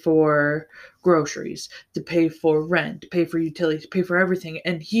pay for groceries, to pay for rent, to pay for utilities, to pay for everything.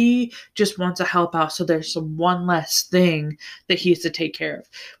 And he just wants to help out, so there's some one less thing that he has to take care of.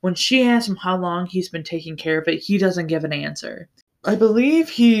 When she asks him how long he's been taking care of it, he doesn't give an answer. I believe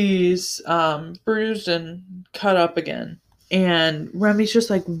he's bruised and cut up again. And Remy's just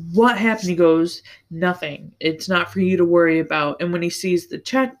like, what happened? He goes, nothing. It's not for you to worry about. And when he sees the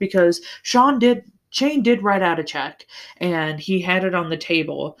check, because Shane did write out a check, and he had it on the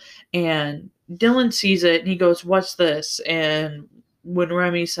table, and Dylan sees it, and he goes, what's this? And when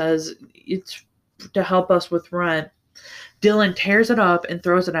Remy says, it's to help us with rent, Dylan tears it up and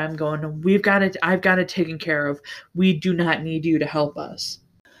throws it at him, going, I've got it taken care of. We do not need you to help us.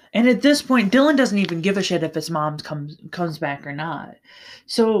 And at this point, Dylan doesn't even give a shit if his mom comes back or not.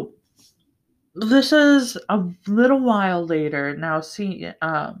 So this is a little while later. Now,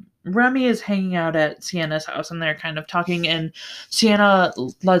 Remy is hanging out at Sienna's house, and they're kind of talking, and Sienna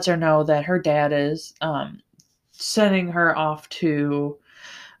lets her know that her dad is sending her off to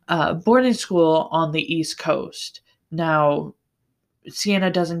boarding school on the East Coast. Now, Sienna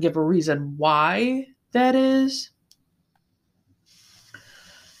doesn't give a reason why that is.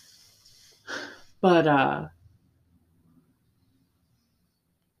 But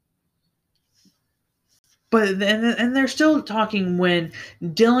they're still talking when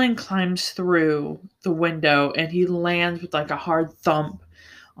Dylan climbs through the window, and he lands with like a hard thump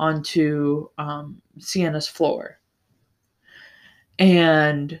onto Sienna's floor.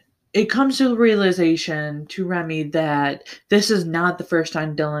 And it comes to the realization to Remy that this is not the first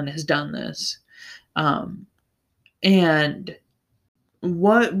time Dylan has done this. And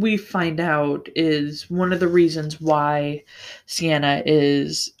what we find out is one of the reasons why Sienna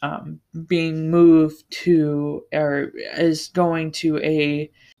is being moved to, or is going to a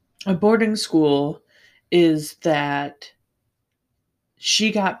boarding school, is that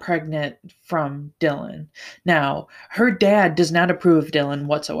she got pregnant from Dylan. Now, her dad does not approve of Dylan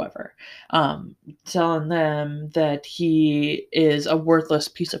whatsoever, telling them that he is a worthless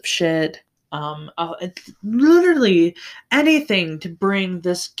piece of shit. Literally anything to bring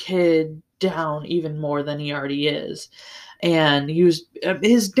this kid down even more than he already is. And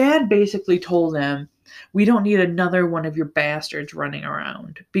his dad basically told him, we don't need another one of your bastards running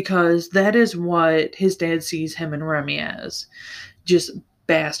around, because that is what his dad sees him and Remy as. just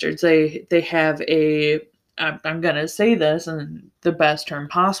bastards. They have a, I'm gonna say this in the best term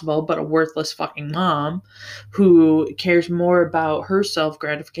possible, but a worthless fucking mom who cares more about her self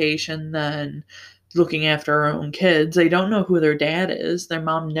gratification than looking after her own kids. They don't know who their dad is. Their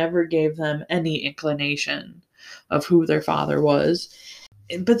mom never gave them any inclination of who their father was.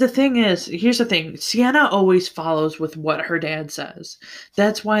 But the thing is, here's the thing: Sienna always follows with what her dad says.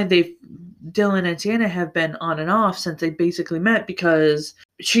 That's why Dylan and Sienna have been on and off since they basically met, because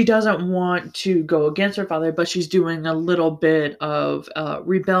she doesn't want to go against her father, but she's doing a little bit of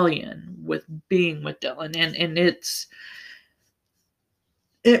rebellion with being with Dylan, and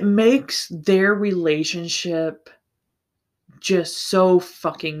it makes their relationship just so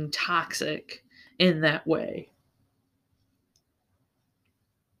fucking toxic in that way.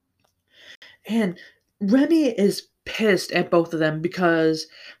 And Remy is pissed at both of them because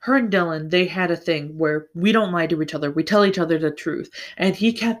her and Dylan, they had a thing where we don't lie to each other. We tell each other the truth. And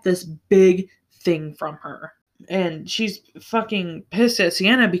he kept this big thing from her. And she's fucking pissed at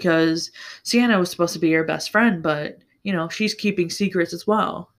Sienna because Sienna was supposed to be her best friend, but, you know, she's keeping secrets as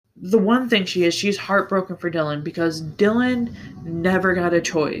well. The one thing she's heartbroken for Dylan because Dylan never got a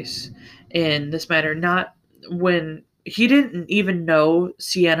choice in this matter. Not when he didn't even know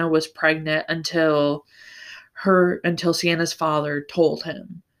Sienna was pregnant until Sienna's father told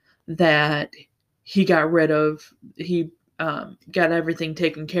him that he got everything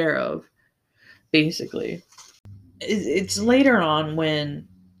taken care of, basically. It's later on when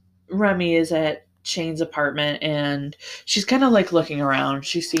Remy is at Shane's apartment and she's kind of like looking around.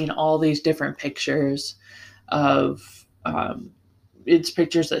 She's seeing all these different pictures of it's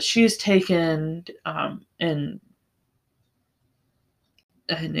pictures that she's taken, and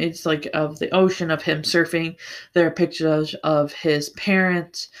it's like of the ocean, of him surfing. There are pictures of his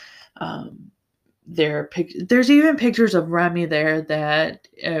parents. There's even pictures of Remy there that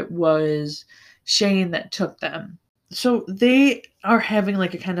it was Shane that took them. So they are having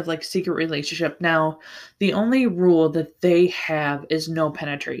like a kind of like secret relationship. Now, the only rule that they have is no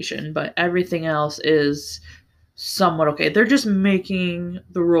penetration, but everything else is somewhat okay. They're just making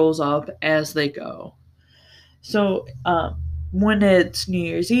the rules up as they go. So, when it's New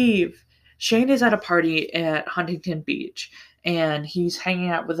Year's Eve, Shane is at a party at Huntington Beach and he's hanging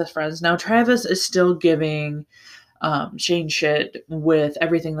out with his friends. Now, Travis is still giving Shane shit with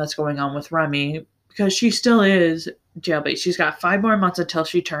everything that's going on with Remy because she still is jailbait. She's got 5 more months until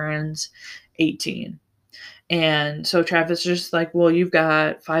she turns 18. And so Travis is just like, well, you've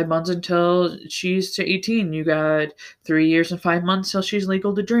got 5 months until she's to 18. You got 3 years and 5 months till she's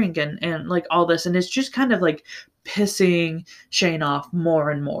legal to drink, and like all this. And it's just kind of like pissing Shane off more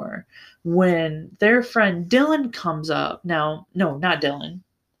and more. When their friend Dylan comes up, now, no, not Dylan.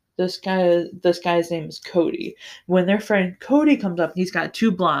 This guy's name is Cody. When their friend Cody comes up, he's got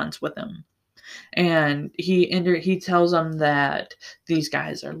 2 blondes with him. And he tells them that these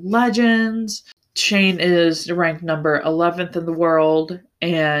guys are legends. Shane is ranked number 11th in the world,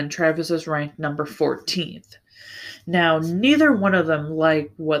 and Travis is ranked number 14th. Now, neither one of them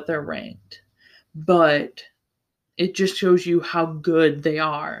like what they're ranked, but it just shows you how good they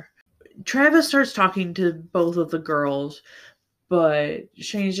are. Travis starts talking to both of the girls, but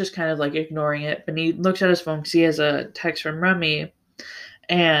Shane's just kind of like ignoring it. But he looks at his phone because he has a text from Remy,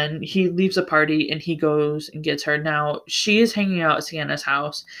 and he leaves the party and he goes and gets her. Now, she is hanging out at Sienna's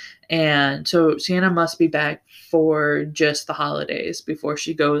house, and so Sienna must be back for just the holidays before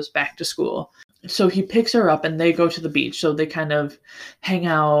she goes back to school. So he picks her up and they go to the beach. So they kind of hang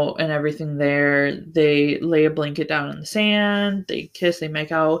out and everything there. They lay a blanket down in the sand. They kiss, they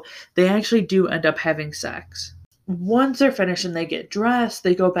make out. They actually do end up having sex. Once they're finished and they get dressed,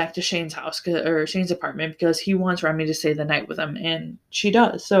 they go back to Shane's house or Shane's apartment because he wants Remy to stay the night with him, and she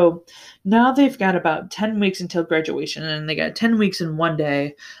does. So now they've got about 10 weeks until graduation, and they got 10 weeks in one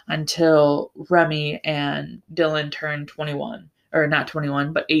day until Remy and Dylan turn 21, or not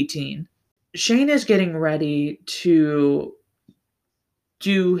 21, but 18. Shane is getting ready to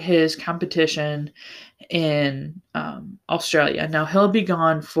do his competition in Australia. Now he'll be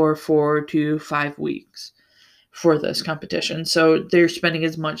gone for 4 to 5 weeks for this competition. So they're spending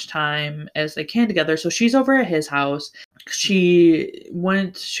as much time as they can together. So she's over at his house.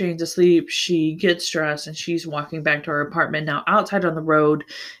 Once Shane's asleep, she gets dressed and she's walking back to her apartment. Now outside on the road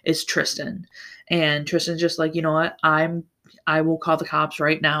is Tristan. And Tristan's just like, you know what? I will call the cops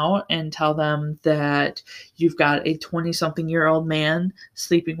right now and tell them that you've got a 20-something-year-old man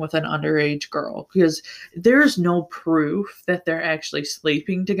sleeping with an underage girl, because there's no proof that they're actually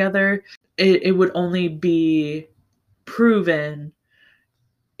sleeping together. It would only be proven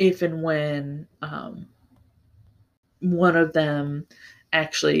if and when one of them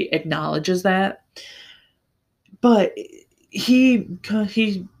actually acknowledges that. But he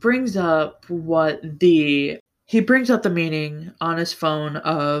brings up the meaning on his phone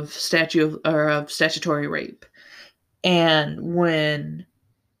of statutory rape. And when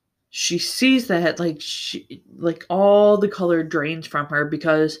she sees that, like all the color drains from her,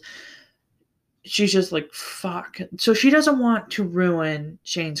 because she's just like, fuck. So she doesn't want to ruin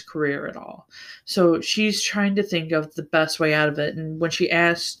Shane's career at all. So she's trying to think of the best way out of it. And when she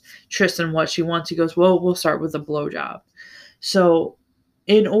asked Tristan what she wants, he goes, well, we'll start with a blowjob. So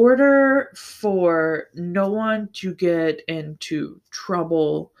in order for no one to get into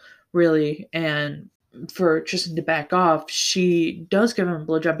trouble, really, and for Tristan to back off, she does give him a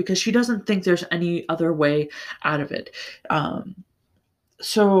blowjob because she doesn't think there's any other way out of it.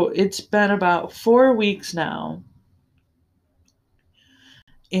 So it's been about 4 weeks now,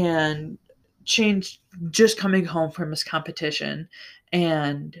 and Shane's just coming home from his competition,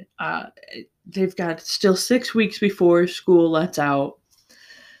 and they've got still 6 weeks before school lets out.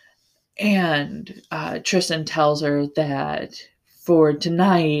 And Tristan tells her that for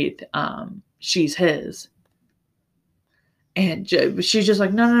tonight, she's his. And she's just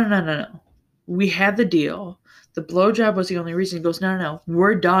like, no. We had the deal. The blowjob was the only reason. He goes, no.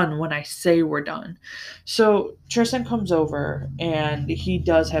 We're done when I say we're done. So Tristan comes over and he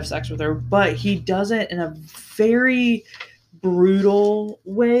does have sex with her, but he does it in a very brutal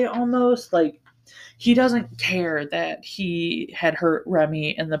way almost. Like, he doesn't care that he had hurt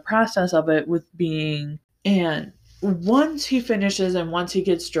Remy in the process of it with being. And once he finishes and once he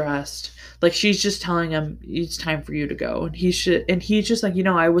gets dressed, like, she's just telling him it's time for you to go. And he's just like,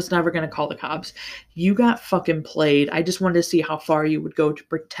 I was never going to call the cops. You got fucking played. I just wanted to see how far you would go to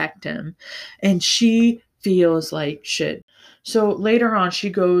protect him. And she feels like shit. So later on,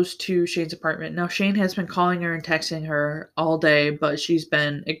 she goes to Shane's apartment. Now, Shane has been calling her and texting her all day, but she's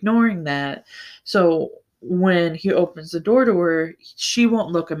been ignoring that. So when he opens the door to her, she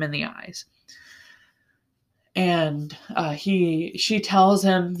won't look him in the eyes. And she tells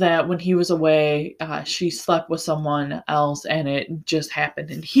him that when he was away, she slept with someone else and it just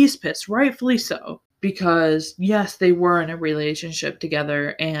happened. And he's pissed, rightfully so, because yes, they were in a relationship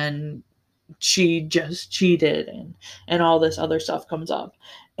together and she just cheated and all this other stuff comes up.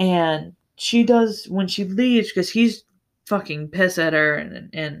 And she does, when she leaves, because he's fucking pissed at her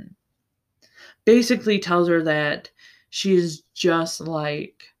and basically tells her that she is just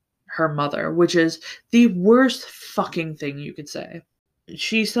like her mother, which is the worst fucking thing you could say.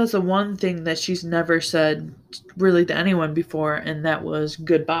 She says the one thing that she's never said really to anyone before, and that was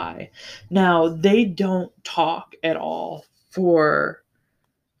goodbye. Now, they don't talk at all for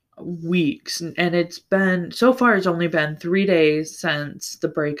weeks, and it's only been 3 days since the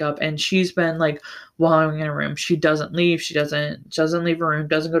breakup, and she's been like wallowing in a room. She doesn't leave, she doesn't leave her room,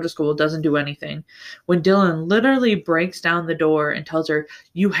 doesn't go to school, doesn't do anything, when Dylan literally breaks down the door and tells her,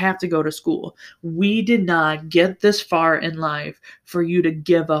 you have to go to school. We did not get this far in life for you to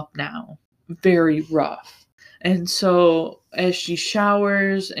give up now. Very rough. And so as she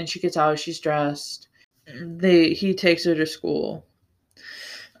showers and she gets out, she's dressed, he takes her to school.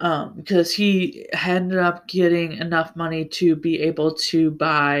 Because he ended up getting enough money to be able to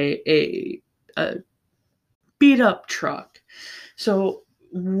buy a beat up truck. So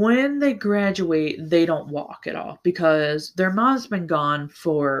when they graduate, they don't walk at all because their mom's been gone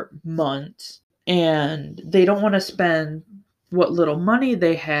for months and they don't want to spend what little money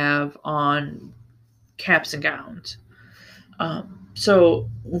they have on caps and gowns. So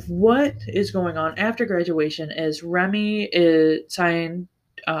what is going on after graduation is Remy is signed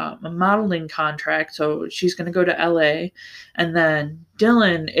a modeling contract, so she's going to go to LA, and then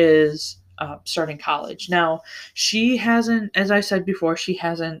Dylan is starting college. Now, she hasn't, as I said before, she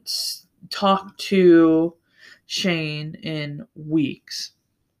hasn't talked to Shane in weeks.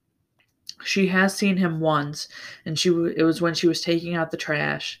 She has seen him once, and it was when she was taking out the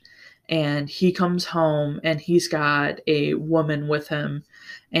trash, and he comes home and he's got a woman with him,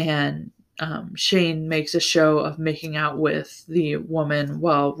 and Shane makes a show of making out with the woman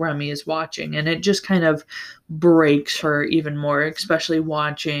while Remy is watching, and it just kind of breaks her even more, especially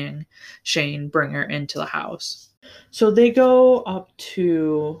watching Shane bring her into the house. So Dylan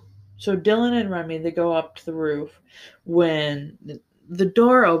and Remy, they go up to the roof when the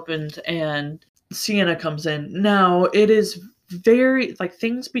door opens and Sienna comes in. Now, it is very, like,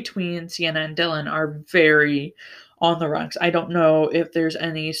 things between Sienna and Dylan are very on the rocks. I don't know if there's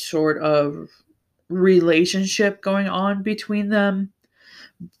any sort of relationship going on between them,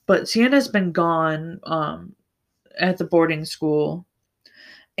 but Sienna's been gone at the boarding school,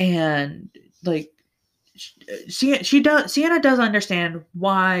 and like Sienna does understand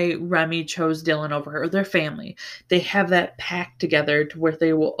why Remy chose Dylan over her. Their family. They have that pact together to where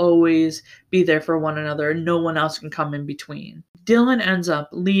they will always be there for one another. No one else can come in between. Dylan ends up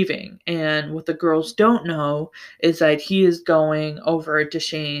leaving, and what the girls don't know is that he is going over to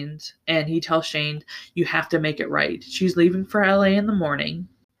Shane's, and he tells Shane, you have to make it right. She's leaving for LA in the morning.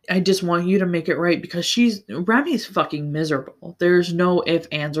 I just want you to make it right, because Remy's fucking miserable. There's no ifs,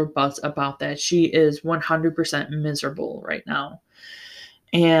 ands, or buts about that. She is 100% miserable right now.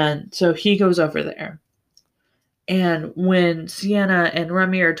 And so he goes over there. And when Sienna and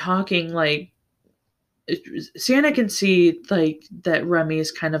Remy are talking, like, Sienna can see, like, that Remy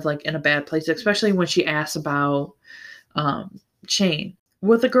is kind of, like, in a bad place, especially when she asks about Shane.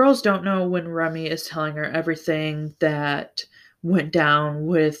 What the girls don't know when Remy is telling her everything that went down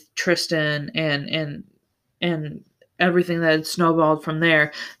with Tristan and everything that snowballed from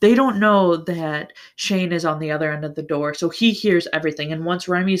there, they don't know that Shane is on the other end of the door. So he hears everything. And once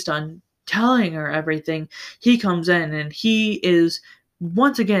Remy's done telling her everything, he comes in and he is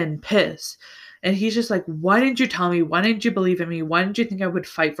once again pissed. And he's just like, why didn't you tell me? Why didn't you believe in me? Why didn't you think I would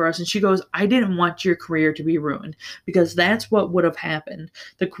fight for us? And she goes, I didn't want your career to be ruined, because that's what would have happened.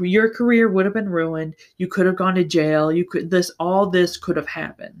 Your career would have been ruined. You could have gone to jail. All this could have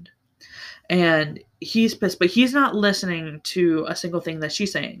happened. And he's pissed, but he's not listening to a single thing that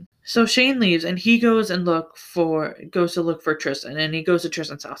she's saying. So Shane leaves and he goes to look for Tristan, and he goes to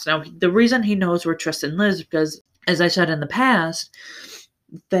Tristan's house. Now, the reason he knows where Tristan lives is because, as I said in the past,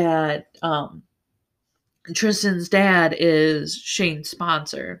 that Tristan's dad is Shane's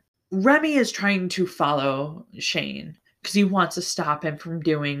sponsor. Remy is trying to follow Shane because he wants to stop him from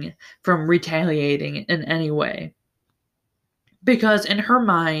retaliating in any way. Because in her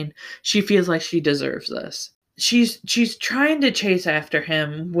mind, she feels like she deserves this. She's trying to chase after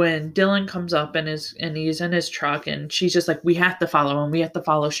him when Dylan comes up and he's in his truck, and she's just like, we have to follow him. We have to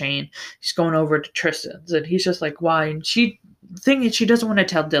follow Shane. He's going over to Tristan's, and he's just like, why? And she doesn't want to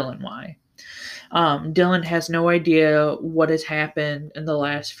tell Dylan why. Dylan has no idea what has happened in the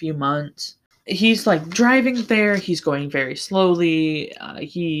last few months. He's like driving there. He's going very slowly.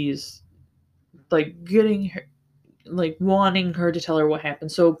 He's like getting her, like wanting her to tell her what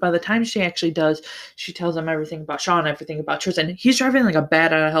happened. So by the time she actually does, she tells him everything about Sean, everything about Tristan. He's driving like a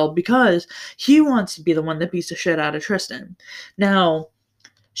bat out of hell because he wants to be the one that beats the shit out of Tristan. Now,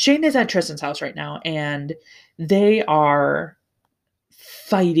 Shane is at Tristan's house right now, and they are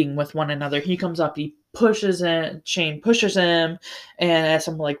fighting with one another. He comes up, Shane pushes him and asks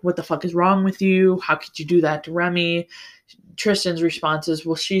him, like, what the fuck is wrong with you? How could you do that to Remy? Tristan's response is,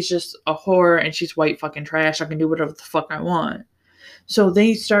 well, she's just a whore and she's white fucking trash. I can do whatever the fuck I want. So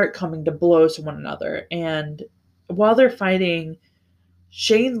they start coming to blows to one another. And while they're fighting,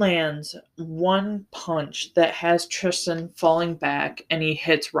 Shane lands one punch that has Tristan falling back, and he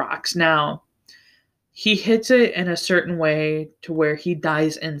hits rocks. Now, he hits it in a certain way to where he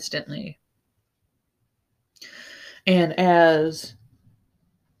dies instantly. And as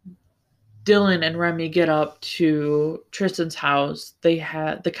Dylan and Remy get up to Tristan's house,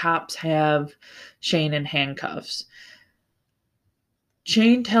 the cops have Shane in handcuffs.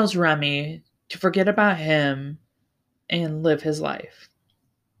 Shane tells Remy to forget about him and live his life.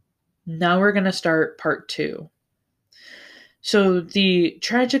 Now we're going to start part 2. So the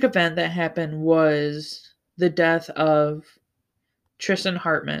tragic event that happened was the death of Tristan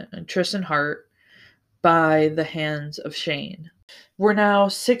Hart by the hands of Shane. We're now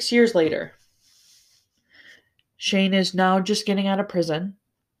 6 years later. Shane is now just getting out of prison.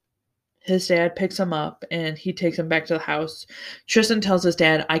 His dad picks him up and he takes him back to the house. Tristan tells his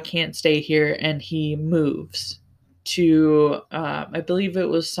dad, I can't stay here, and he moves to, I believe it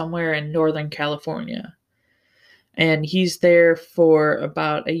was somewhere in Northern California. And he's there for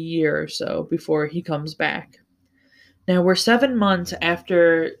about a year or so before he comes back. Now, we're 7 months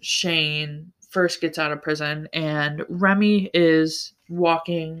after Shane first gets out of prison, and Remy is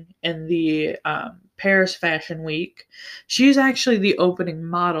walking in the Paris Fashion Week. She's actually the opening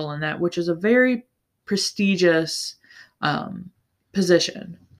model in that, which is a very prestigious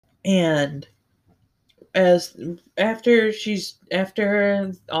position. And after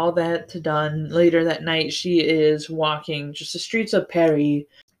all that done, later that night, she is walking just the streets of Paris.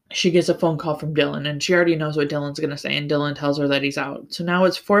 She gets a phone call from Dylan, and she already knows what Dylan's going to say, and Dylan tells her that he's out. So now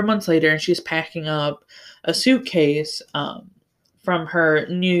it's 4 months later, and she's packing up a suitcase from her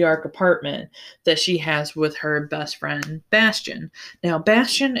New York apartment that she has with her best friend, Bastian. Now,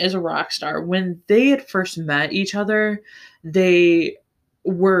 Bastian is a rock star. When they had first met each other, they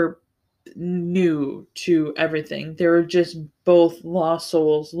were new to everything. They were just both lost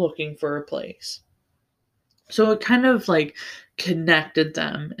souls looking for a place. So it kind of like connected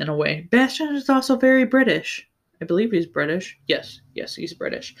them in a way. Bastian is also very British. I believe he's British. Yes, he's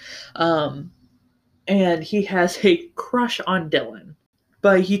British. Um, and he has a crush on Dylan.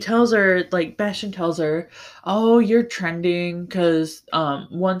 But he tells her, like, Bastian tells her, oh, you're trending, because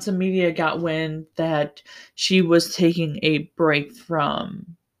once the media got wind that she was taking a break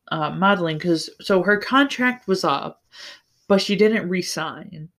from modeling, because so her contract was up, but she didn't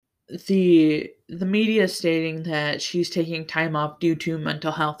resign. The media stating that she's taking time off due to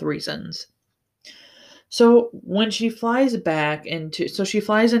mental health reasons. So when she flies back into, so she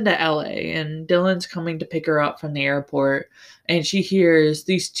flies into LA and Dylan's coming to pick her up from the airport, and she hears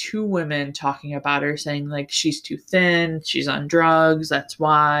these two women talking about her, saying like she's too thin, she's on drugs, that's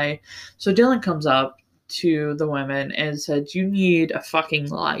why. So Dylan comes up to the women and said, you need a fucking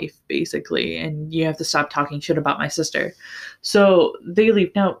life, basically, and you have to stop talking shit about my sister. So they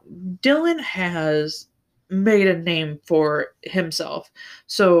leave. Now Dylan has made a name for himself.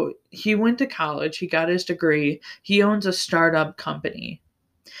 So he went to college, he got his degree, he owns a startup company.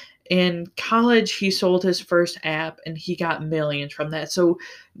 In college, he sold his first app and he got millions from that. So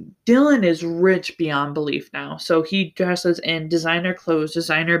Dylan is rich beyond belief now. So he dresses in designer clothes,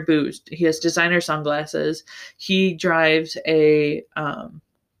 designer boots, he has designer sunglasses, he drives a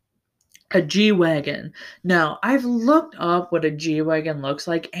G-Wagon. Now, I've looked up what a G-Wagon looks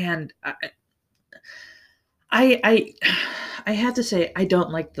like, and I I have to say I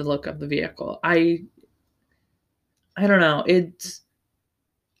don't like the look of the vehicle. I don't know. It's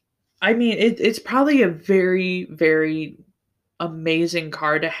probably a very, very amazing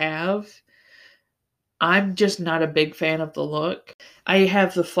car to have. I'm just not a big fan of the look. I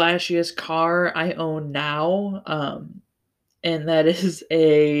have the flashiest car I own now, and that is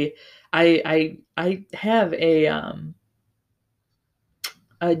I have a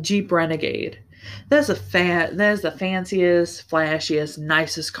Jeep Renegade. That is the fanciest, flashiest,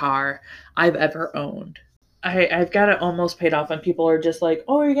 nicest car I've ever owned. I've got it almost paid off, and people are just like,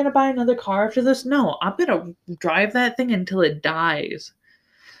 "Oh, are you gonna buy another car after this?" No, I'm gonna drive that thing until it dies,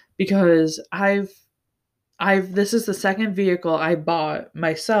 because I've this is the second vehicle I bought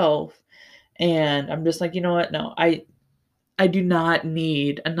myself, and I'm just like, you know what? No, I do not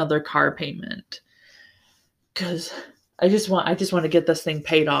need another car payment, because I just want to get this thing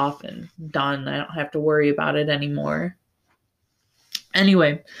paid off and done. I don't have to worry about it anymore.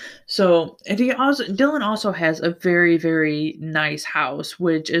 Anyway, so and Dylan also has a very, very nice house,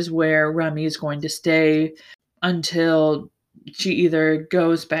 which is where Remy is going to stay until she either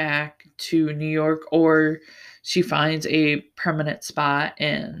goes back to New York or she finds a permanent spot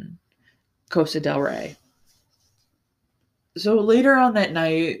in Costa del Rey. So later on that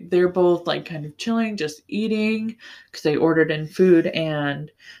night, they're both like kind of chilling, just eating, because they ordered in food, and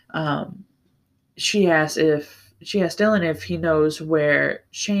um, she asked Dylan if he knows where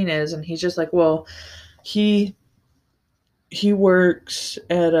Shane is, and he's just like, well, he he works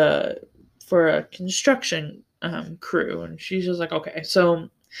at a for a construction crew, and she's just like, okay. So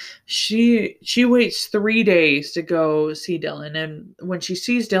she waits 3 days to go see Dylan, and when she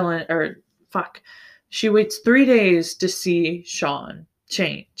sees Dylan, or fuck, she waits 3 days to see Shane,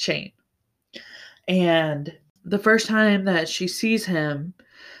 and the first time that she sees him,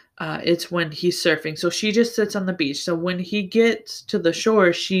 it's when he's surfing. So she just sits on the beach. So when he gets to the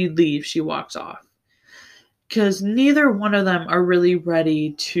shore, she leaves. She walks off, because neither one of them are really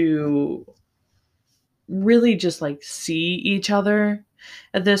ready to really just like see each other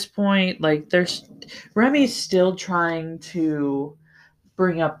at this point. Like there's Remy's still trying to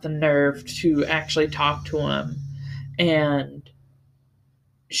bring up the nerve to actually talk to him, and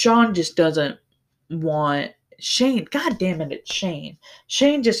Sean just doesn't want Shane. God damn it, it's Shane.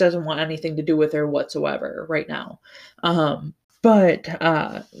 Shane just doesn't want anything to do with her whatsoever right now. But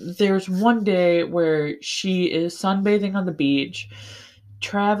there's one day where she is sunbathing on the beach.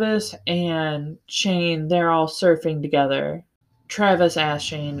 Travis and Shane, they're all surfing together. Travis asks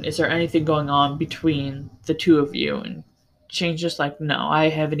Shane, is there anything going on between the two of you? And Shane's just like, no, I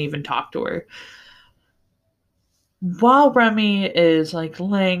haven't even talked to her. While Remy is like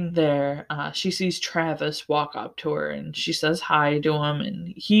laying there, she sees Travis walk up to her and she says hi to him.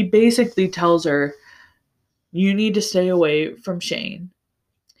 And he basically tells her, you need to stay away from Shane.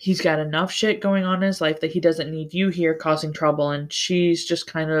 He's got enough shit going on in his life that he doesn't need you here causing trouble. And she's just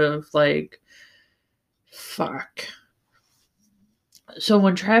kind of like, fuck. So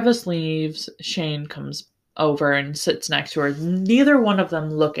when Travis leaves, Shane comes over and sits next to her. Neither one of them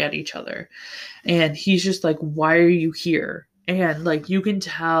look at each other. And he's just like, why are you here? And like you can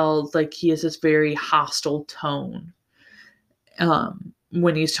tell like he has this very hostile tone.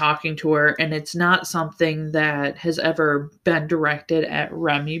 when he's talking to her, and it's not something that has ever been directed at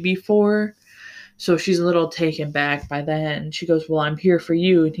Remy before. So she's a little taken back by that. And she goes, well, I'm here for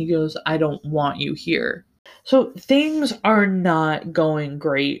you. And he goes, I don't want you here. So things are not going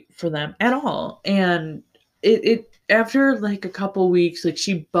great for them at all. And it after like a couple weeks, like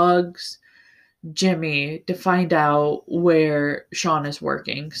she bugs Jimmy to find out where Sean is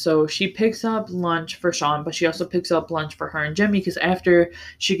working. So she picks up lunch for Sean, but she also picks up lunch for her and Jimmy, because after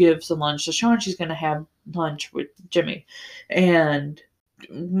she gives the lunch to Sean, she's going to have lunch with Jimmy. And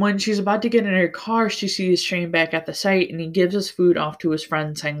when she's about to get in her car, she sees Shane back at the site, and he gives his food off to his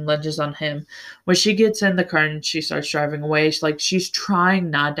friend, saying lunch is on him. When she gets in the car and she starts driving away, she's trying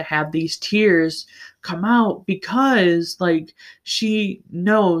not to have these tears come out, because like she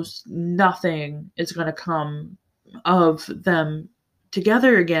knows nothing is going to come of them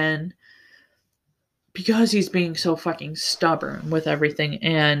together again, because he's being so fucking stubborn with everything.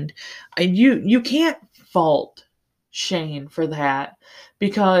 And you can't fault Shane for that,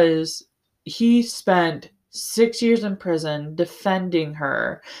 because he spent 6 years in prison defending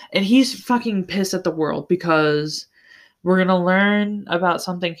her, and he's fucking pissed at the world, because we're going to learn about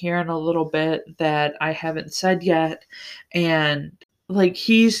something here in a little bit that I haven't said yet. And like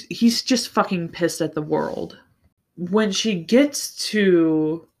he's just fucking pissed at the world. When she gets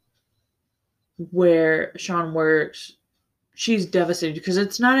to where Sean works, she's devastated, because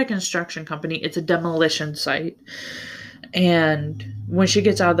it's not a construction company, it's a demolition site. And when she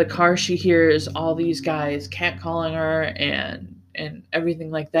gets out of the car, she hears all these guys catcalling her and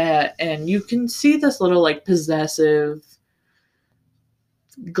everything like that. And you can see this little like possessive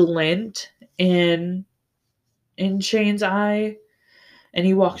glint in Shane's eye. And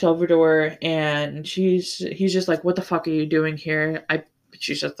he walks over to her, and he's just like, what the fuck are you doing here?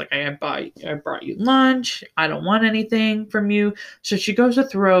 She's just like, I brought you lunch. I don't want anything from you. So she goes to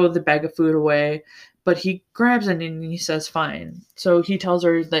throw the bag of food away, but he grabs it and he says, fine. So he tells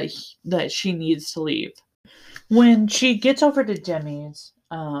her that she needs to leave. When she gets over to Jimmy's,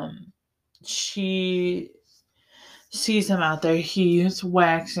 she sees him out there. He's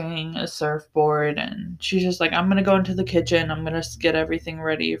waxing a surfboard, and she's just like, I'm going to go into the kitchen. I'm going to get everything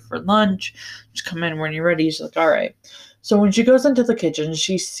ready for lunch. Just come in when you're ready. She's like, all right. So when she goes into the kitchen,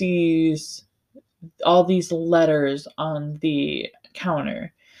 she sees all these letters on the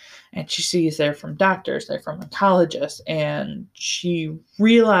counter, and she sees they're from doctors, they're from oncologists, and she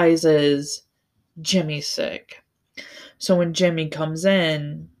realizes Jimmy's sick. So when Jimmy comes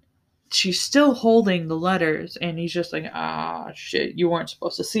in, she's still holding the letters, and he's just like, shit, you weren't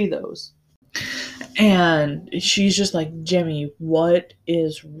supposed to see those. And she's just like, Jimmy, what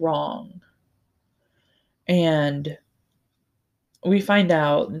is wrong? And we find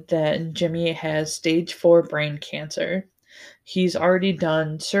out that Jimmy has stage 4 brain cancer. He's already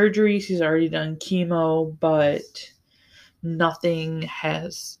done surgeries, he's already done chemo, but nothing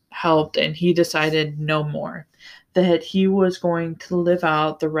has helped, and he decided no more. That he was going to live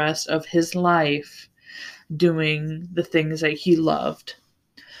out the rest of his life doing the things that he loved.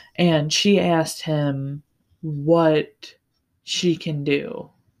 And she asked him what she can do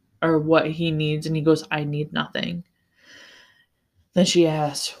or what he needs, and he goes, I need nothing. Then she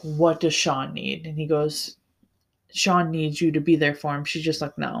asks, what does Sean need? And he goes, Sean needs you to be there for him. She's just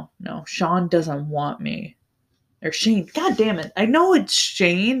like, no, Sean doesn't want me. Or Shane. God damn it. I know it's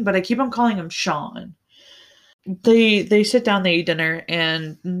Shane, but I keep on calling him Sean. They sit down, they eat dinner,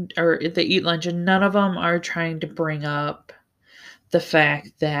 or they eat lunch, and none of them are trying to bring up the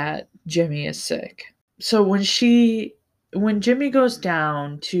fact that Jimmy is sick. So when Jimmy goes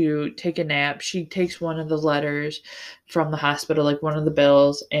down to take a nap, she takes one of the letters from the hospital, like one of the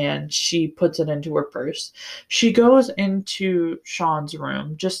bills, and she puts it into her purse. She goes into Sean's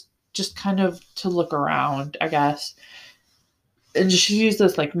room, just kind of to look around, I guess. And she sees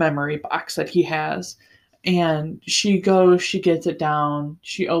this like memory box that he has. And she gets it down,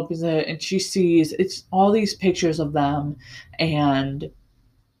 she opens it, and she sees it's all these pictures of them and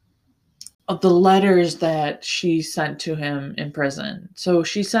of the letters that she sent to him in prison. So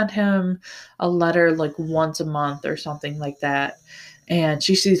she sent him a letter like once a month or something like that. And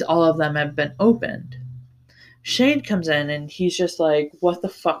she sees all of them have been opened. Shane comes in and he's just like, what the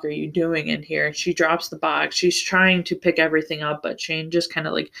fuck are you doing in here? And she drops the box. She's trying to pick everything up, but Shane just kind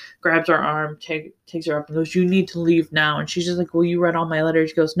of like grabs her arm, takes her up and goes, you need to leave now. And she's just like, well, you read all my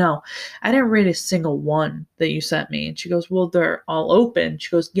letters. She goes, no, I didn't read a single one that you sent me. And she goes, well, they're all open. She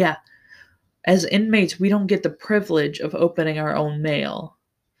goes, yeah, as inmates, we don't get the privilege of opening our own mail.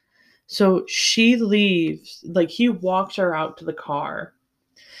 So she leaves, like he walks her out to the car.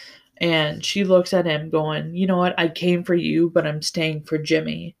 And she looks at him going, you know what? I came for you, but I'm staying for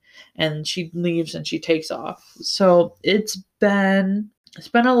Jimmy. And she leaves and she takes off. So it's been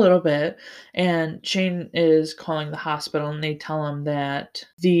a little bit, and Shane is calling the hospital and they tell him that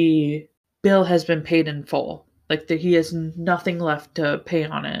the bill has been paid in full. Like that he has nothing left to pay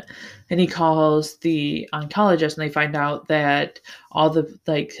on it. And he calls the oncologist and they find out that all the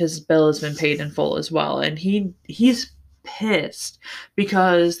like his bill has been paid in full as well. And he's pissed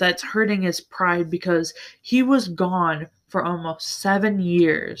because that's hurting his pride because he was gone for almost 7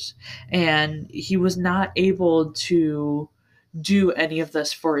 years and he was not able to do any of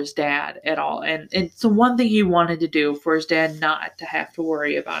this for his dad at all. And it's the one thing he wanted to do for his dad not to have to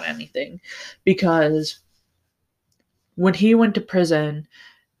worry about anything. Because when he went to prison,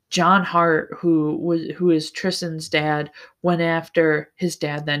 John Hart, who is Tristan's dad, went after his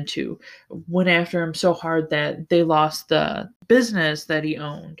dad then too. Went after him so hard that they lost the business that he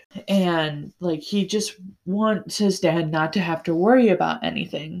owned. And like he just wants his dad not to have to worry about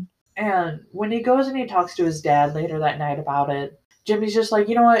anything. And when he goes and he talks to his dad later that night about it, Jimmy's just like,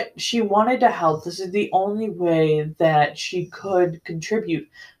 you know what? She wanted to help. This is the only way that she could contribute.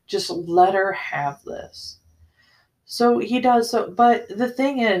 Just let her have this. So he does so, but the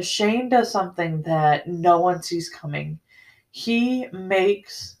thing is, Shane does something that no one sees coming. He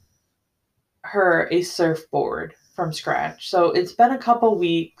makes her a surfboard from scratch. So it's been a couple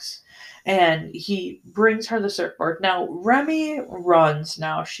weeks and he brings her the surfboard. Now, Remy runs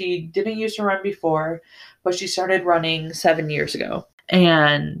now. She didn't used to run before, but she started running 7 years ago.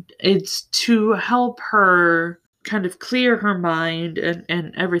 And it's to help her kind of clear her mind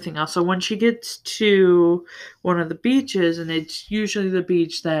and everything else. So when she gets to one of the beaches, and it's usually the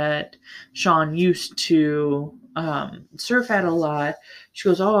beach that Sean used to surf at a lot, she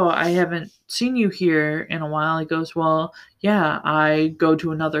goes, oh, I haven't seen you here in a while. He goes, well, yeah, I go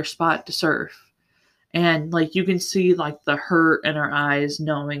to another spot to surf. And like you can see like the hurt in her eyes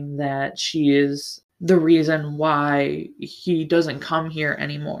knowing that she is the reason why he doesn't come here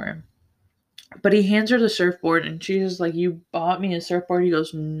anymore. But he hands her the surfboard and she's just like, you bought me a surfboard? He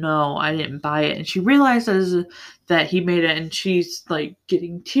goes, no, I didn't buy it. And she realizes that he made it and she's like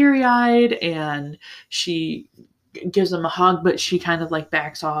getting teary-eyed and she gives him a hug, but she kind of like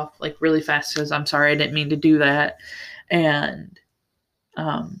backs off like really fast because I'm sorry, I didn't mean to do that. And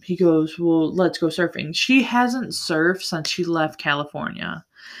he goes, well, let's go surfing. She hasn't surfed since she left California.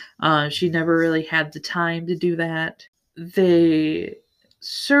 She never really had the time to do that. They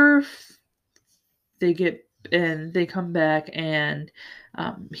surf, they get and they come back and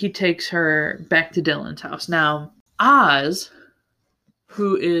he takes her back to Dylan's house. Now, Oz,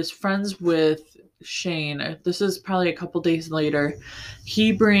 who is friends with Shane, this is probably a couple days later,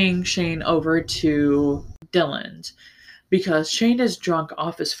 he brings Shane over to Dylan's because Shane is drunk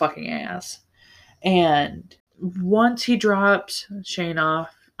off his fucking ass. And once he drops Shane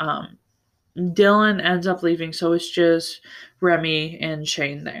off, Dylan ends up leaving, so it's just Remy and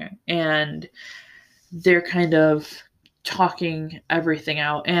Shane there. And they're kind of talking everything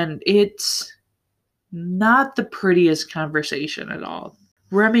out, and it's not the prettiest conversation at all.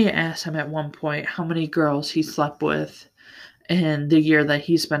 Remy asked him at one point how many girls he slept with in the year that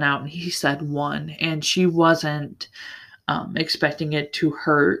he's been out, and he said one, and she wasn't expecting it to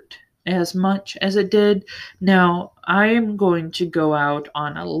hurt as much as it did. Now, I am going to go out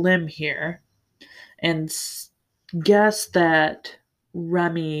on a limb here and guess that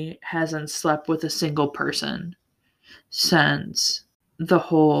Remy hasn't slept with a single person since the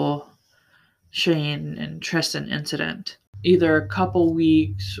whole Shane and Tristan incident. Either a couple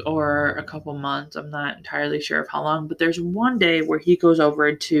weeks or a couple months. I'm not entirely sure of how long, but there's one day where he goes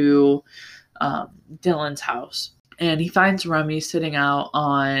over to Dylan's house and he finds Remy sitting out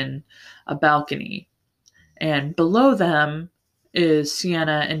on a balcony, and below them is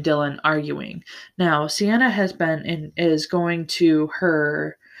Sienna and Dylan arguing. Now, Sienna has been and is going to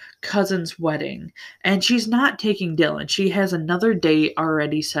her cousin's wedding, and she's not taking Dylan. She has another date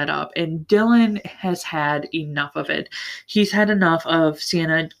already set up, and Dylan has had enough of it. He's had enough of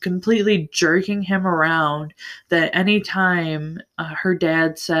Sienna completely jerking him around, that anytime her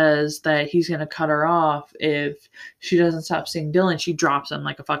dad says that he's going to cut her off if she doesn't stop seeing Dylan, she drops him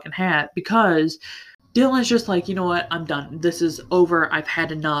like a fucking hat, because Dylan's just like, you know what, I'm done. This is over. I've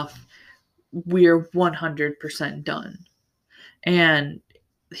had enough. We're 100% done. And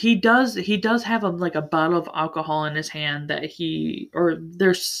he does have a bottle of alcohol in his hand that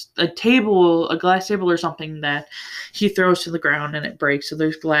there's a glass table or something that he throws to the ground and it breaks. So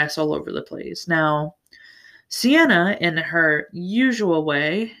there's glass all over the place. Now, Sienna, in her usual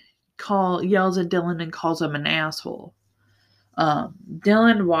way, yells at Dylan and calls him an asshole.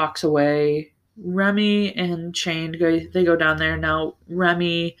 Dylan walks away. Remy and Shane go down there. Now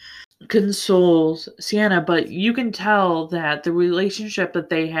Remy consoles Sienna, but you can tell that the relationship that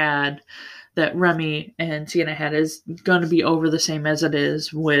they had, that Remy and Sienna had, is going to be over the same as it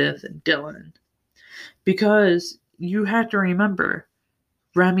is with Dylan. Because you have to remember,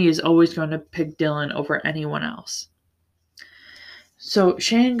 Remy is always going to pick Dylan over anyone else. So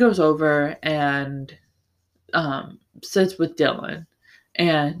Shane goes over and sits with Dylan.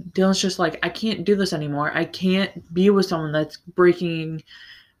 And Dylan's just like, I can't do this anymore. I can't be with someone that's breaking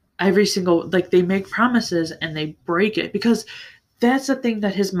every single, like, they make promises and they break it. Because that's the thing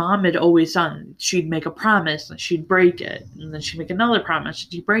that his mom had always done. She'd make a promise and she'd break it. And then she'd make another promise,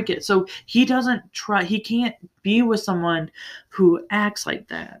 she'd break it. So he can't be with someone who acts like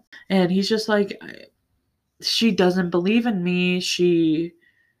that. And he's just like, she doesn't believe in me. She,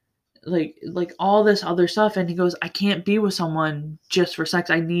 like all this other stuff. And he goes, I can't be with someone just for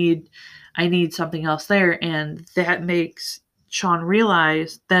sex. I need something else there. And that makes Sean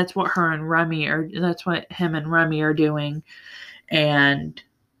realize that's what him and Remy are doing. And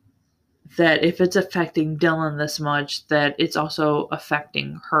that if it's affecting Dylan this much, that it's also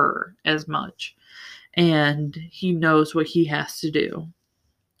affecting her as much. And he knows what he has to do.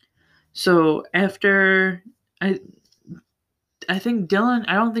 So after, I think Dylan,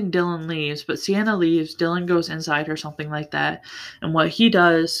 I don't think Dylan leaves, but Sienna leaves. Dylan goes inside or something like that. And what he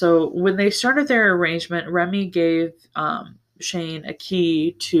does, so when they started their arrangement, Remy gave Shane a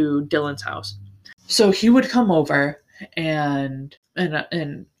key to Dylan's house. So he would come over and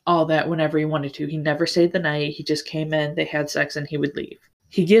all that whenever he wanted to. He never stayed the night. He just came in, they had sex, and he would leave.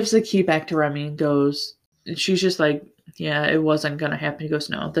 He gives the key back to Remy and goes, and she's just like, yeah, it wasn't going to happen. He goes,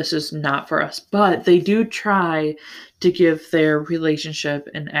 no, this is not for us. But they do try to give their relationship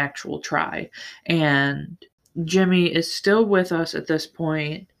an actual try. And Jimmy is still with us at this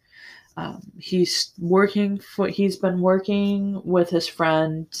point. He's been working with his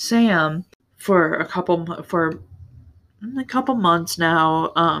friend Sam for a couple months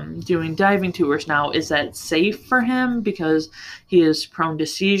now, doing diving tours. Now, is that safe for him because he is prone to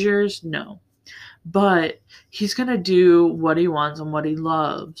seizures? No. But he's going to do what he wants and what he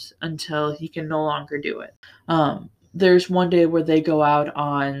loves until he can no longer do it. There's one day where they go out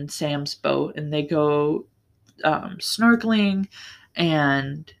on Sam's boat and they go snorkeling,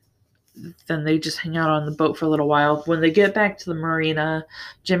 and then they just hang out on the boat for a little while. When they get back to the marina,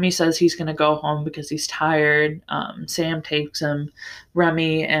 Jimmy says he's going to go home because he's tired. Sam takes him.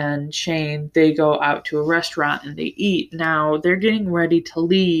 Remy and Shane, they go out to a restaurant and they eat. Now, they're getting ready to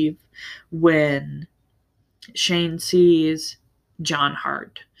leave when Shane sees John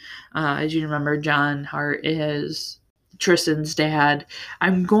Hart. As you remember, John Hart is Tristan's dad. I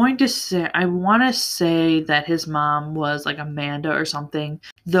want to say that his mom was like Amanda or something,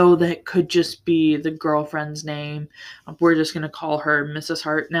 though that could just be the girlfriend's name. We're just going to call her Mrs.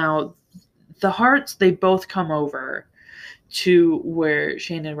 Hart. Now, the Harts, they both come over to where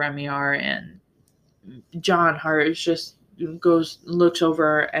Shane and Remy are, and John Hart is just looks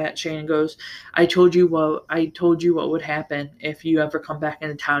over at Shane and goes, I told you what would happen if you ever come back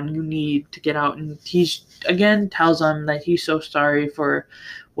into town. You need to get out. And he's again tells them that he's so sorry for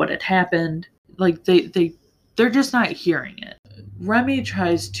what had happened. Like they're just not hearing it. Remy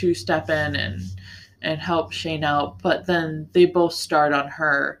tries to step in and help Shane out, but then they both start on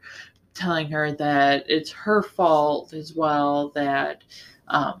her, telling her that it's her fault as well, that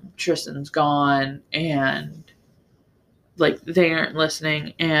Tristan's gone, and like they aren't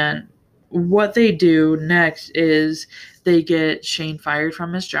listening. And what they do next is they get Shane fired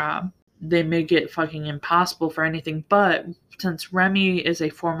from his job. They make it fucking impossible for anything, but since Remy is a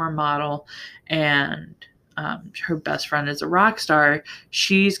former model and her best friend is a rock star,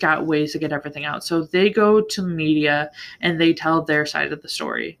 she's got ways to get everything out. So they go to the media and they tell their side of the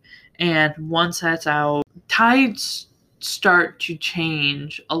story. And once that's out, tides start to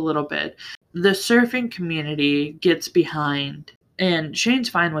change a little bit. The surfing community gets behind, and Shane's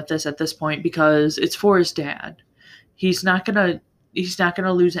fine with this at this point because it's for his dad. He's not gonna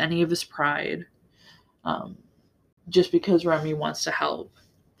lose any of his pride, just because Remy wants to help.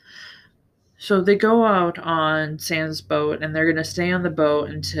 So they go out on Sam's boat, and they're gonna stay on the boat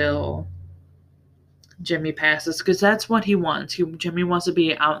until Jimmy passes, because that's what he wants. Jimmy wants to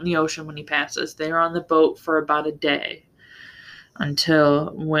be out in the ocean when he passes. They're on the boat for about a day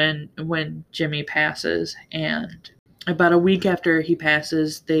until when Jimmy passes. And about a week after he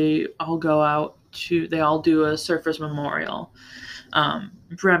passes, they all do a surfer's memorial.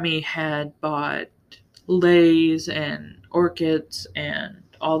 Remy had bought leis and orchids and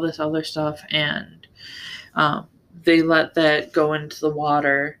all this other stuff, and they let that go into the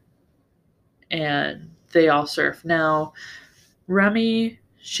water and they all surf. Now, Remy,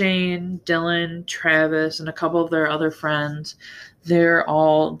 Shane, Dylan, Travis, and a couple of their other friends, they're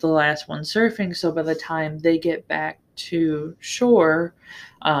all the last ones surfing. So by the time they get back to shore,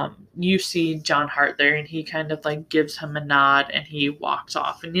 you see John Hart there, and he kind of like gives him a nod and he walks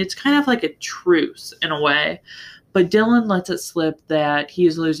off. And it's kind of like a truce in a way. But Dylan lets it slip that he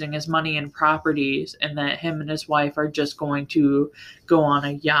is losing his money and properties and that him and his wife are just going to go on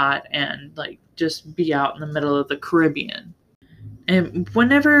a yacht and like just be out in the middle of the Caribbean. And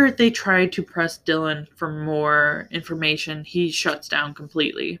whenever they try to press Dylan for more information, he shuts down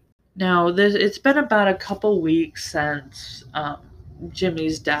completely. Now, it's been about a couple weeks since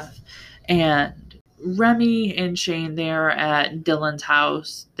Jimmy's death, and Remy and Shane, they are at Dylan's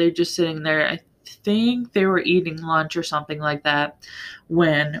house. They're just sitting there. I think they were eating lunch or something like that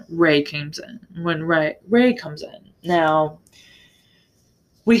when Ray comes in. Ray comes in. Now,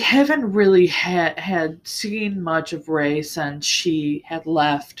 we haven't really had seen much of Ray since she had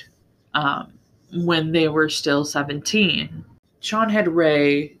left when they were still 17. Sean had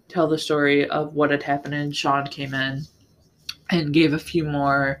Ray tell the story of what had happened, and Sean came in and gave a few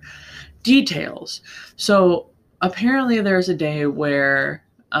more details. So apparently there's a day where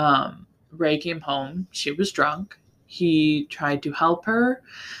Ray came home. She was drunk. He tried to help her.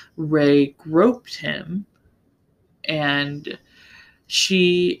 Ray groped him, and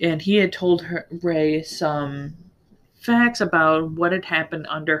he had told Ray some facts about what had happened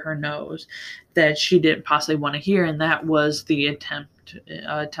under her nose that she didn't possibly want to hear, and that was the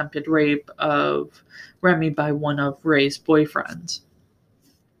attempted rape of Remy by one of Ray's boyfriends.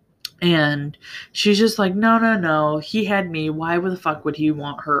 And she's just like, no, he had me. Why the fuck would he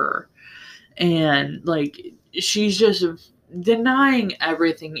want her? And like, she's just denying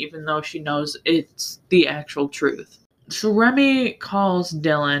everything, even though she knows it's the actual truth. So Remy calls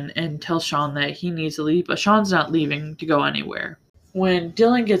Dylan and tells Sean that he needs to leave, but Sean's not leaving to go anywhere. When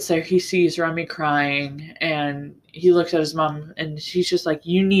Dylan gets there, he sees Remy crying, and he looks at his mom, and she's just like,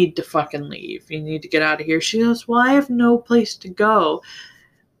 you need to fucking leave. You need to get out of here. She goes, well, I have no place to go.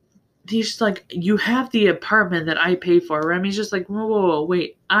 He's just like, you have the apartment that I pay for. Remy's just like, whoa,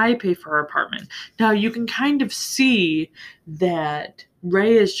 wait, I pay for her apartment. Now, you can kind of see that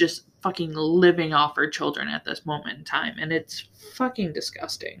Ray is just fucking living off her children at this moment in time, and it's fucking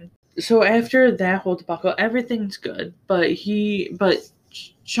disgusting. So after that whole debacle, everything's good, but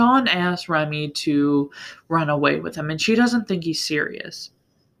Sean asks Remy to run away with him, and she doesn't think he's serious.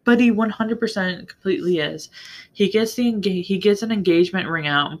 But he 100% completely is. He gets an engagement ring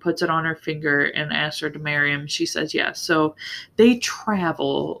out and puts it on her finger and asks her to marry him. She says yes. So they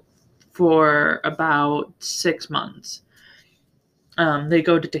travel for about 6 months. They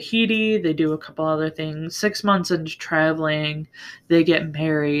go to Tahiti. They do a couple other things. 6 months into traveling, they get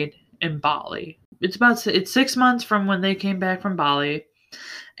married in Bali. It's 6 months from when they came back from Bali,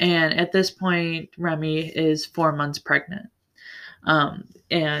 and at this point, Remy is 4 months pregnant.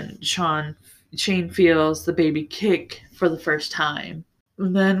 And Shane feels the baby kick for the first time.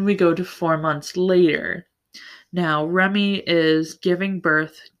 And then we go to 4 months later. Now, Remy is giving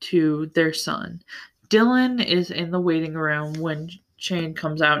birth to their son. Dylan is in the waiting room when Shane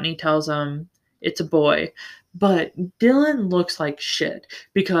comes out and he tells him it's a boy. But Dylan looks like shit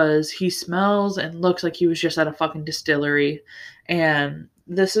because he smells and looks like he was just at a fucking distillery. And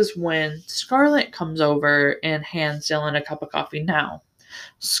this is when Scarlett comes over and hands Dylan a cup of coffee. Now,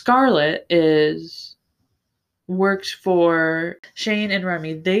 Scarlett works for Shane and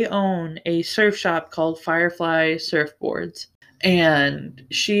Remy. They own a surf shop called Firefly Surfboards, and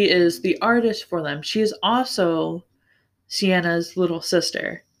she is the artist for them. She is also Sienna's little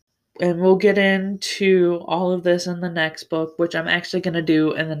sister. And we'll get into all of this in the next book, which I'm actually going to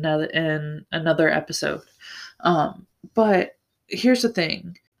do in another episode. But here's the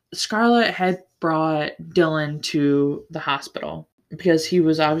thing. Scarlett had brought Dylan to the hospital because he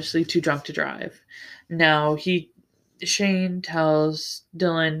was obviously too drunk to drive. Now, Shane tells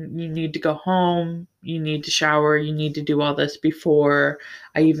Dylan, you need to go home, you need to shower, you need to do all this before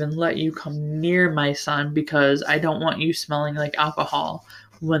I even let you come near my son because I don't want you smelling like alcohol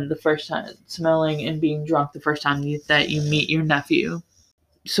smelling and being drunk the first time that you meet your nephew.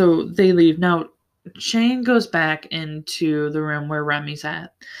 So they leave. Now, Shane goes back into the room where Remy's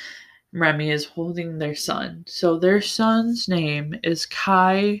at. Remy is holding their son. So their son's name is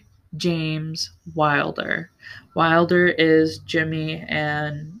Kai James Wilder. Wilder is Jimmy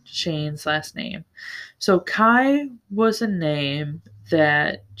and Shane's last name. So Kai was a name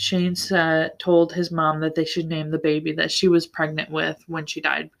that Shane told his mom that they should name the baby that she was pregnant with when she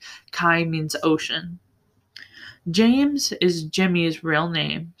died. Kai means ocean. James is Jimmy's real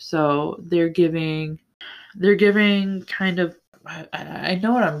name, so they're giving kind of, I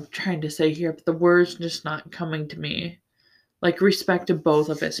know what I'm trying to say here, but the word's just not coming to me. Like, respect to both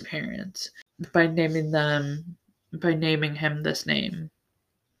of his parents by naming him this name.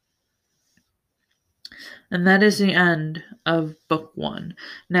 And that is the end of book 1.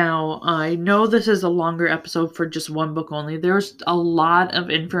 Now, I know this is a longer episode for just one book only. There's a lot of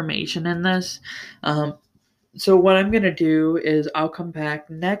information in this. So what I'm going to do is I'll come back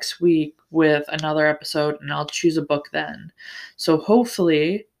next week with another episode and I'll choose a book then. So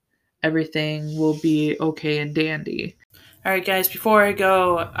hopefully everything will be okay and dandy. All right, guys, before I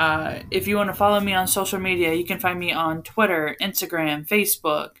go, if you want to follow me on social media, you can find me on Twitter, Instagram,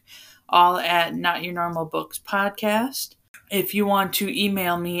 Facebook, all at Not Your Normal Books Podcast. If you want to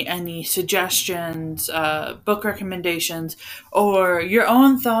email me any suggestions, book recommendations, or your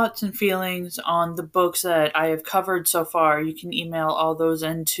own thoughts and feelings on the books that I have covered so far, you can email all those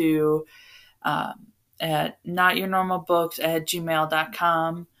into at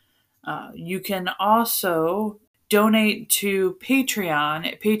notyournormalbooks@gmail.com. You can also donate to Patreon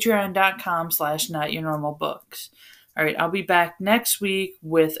at patreon.com/notyournormalbooks. All right, I'll be back next week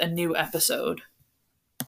with a new episode.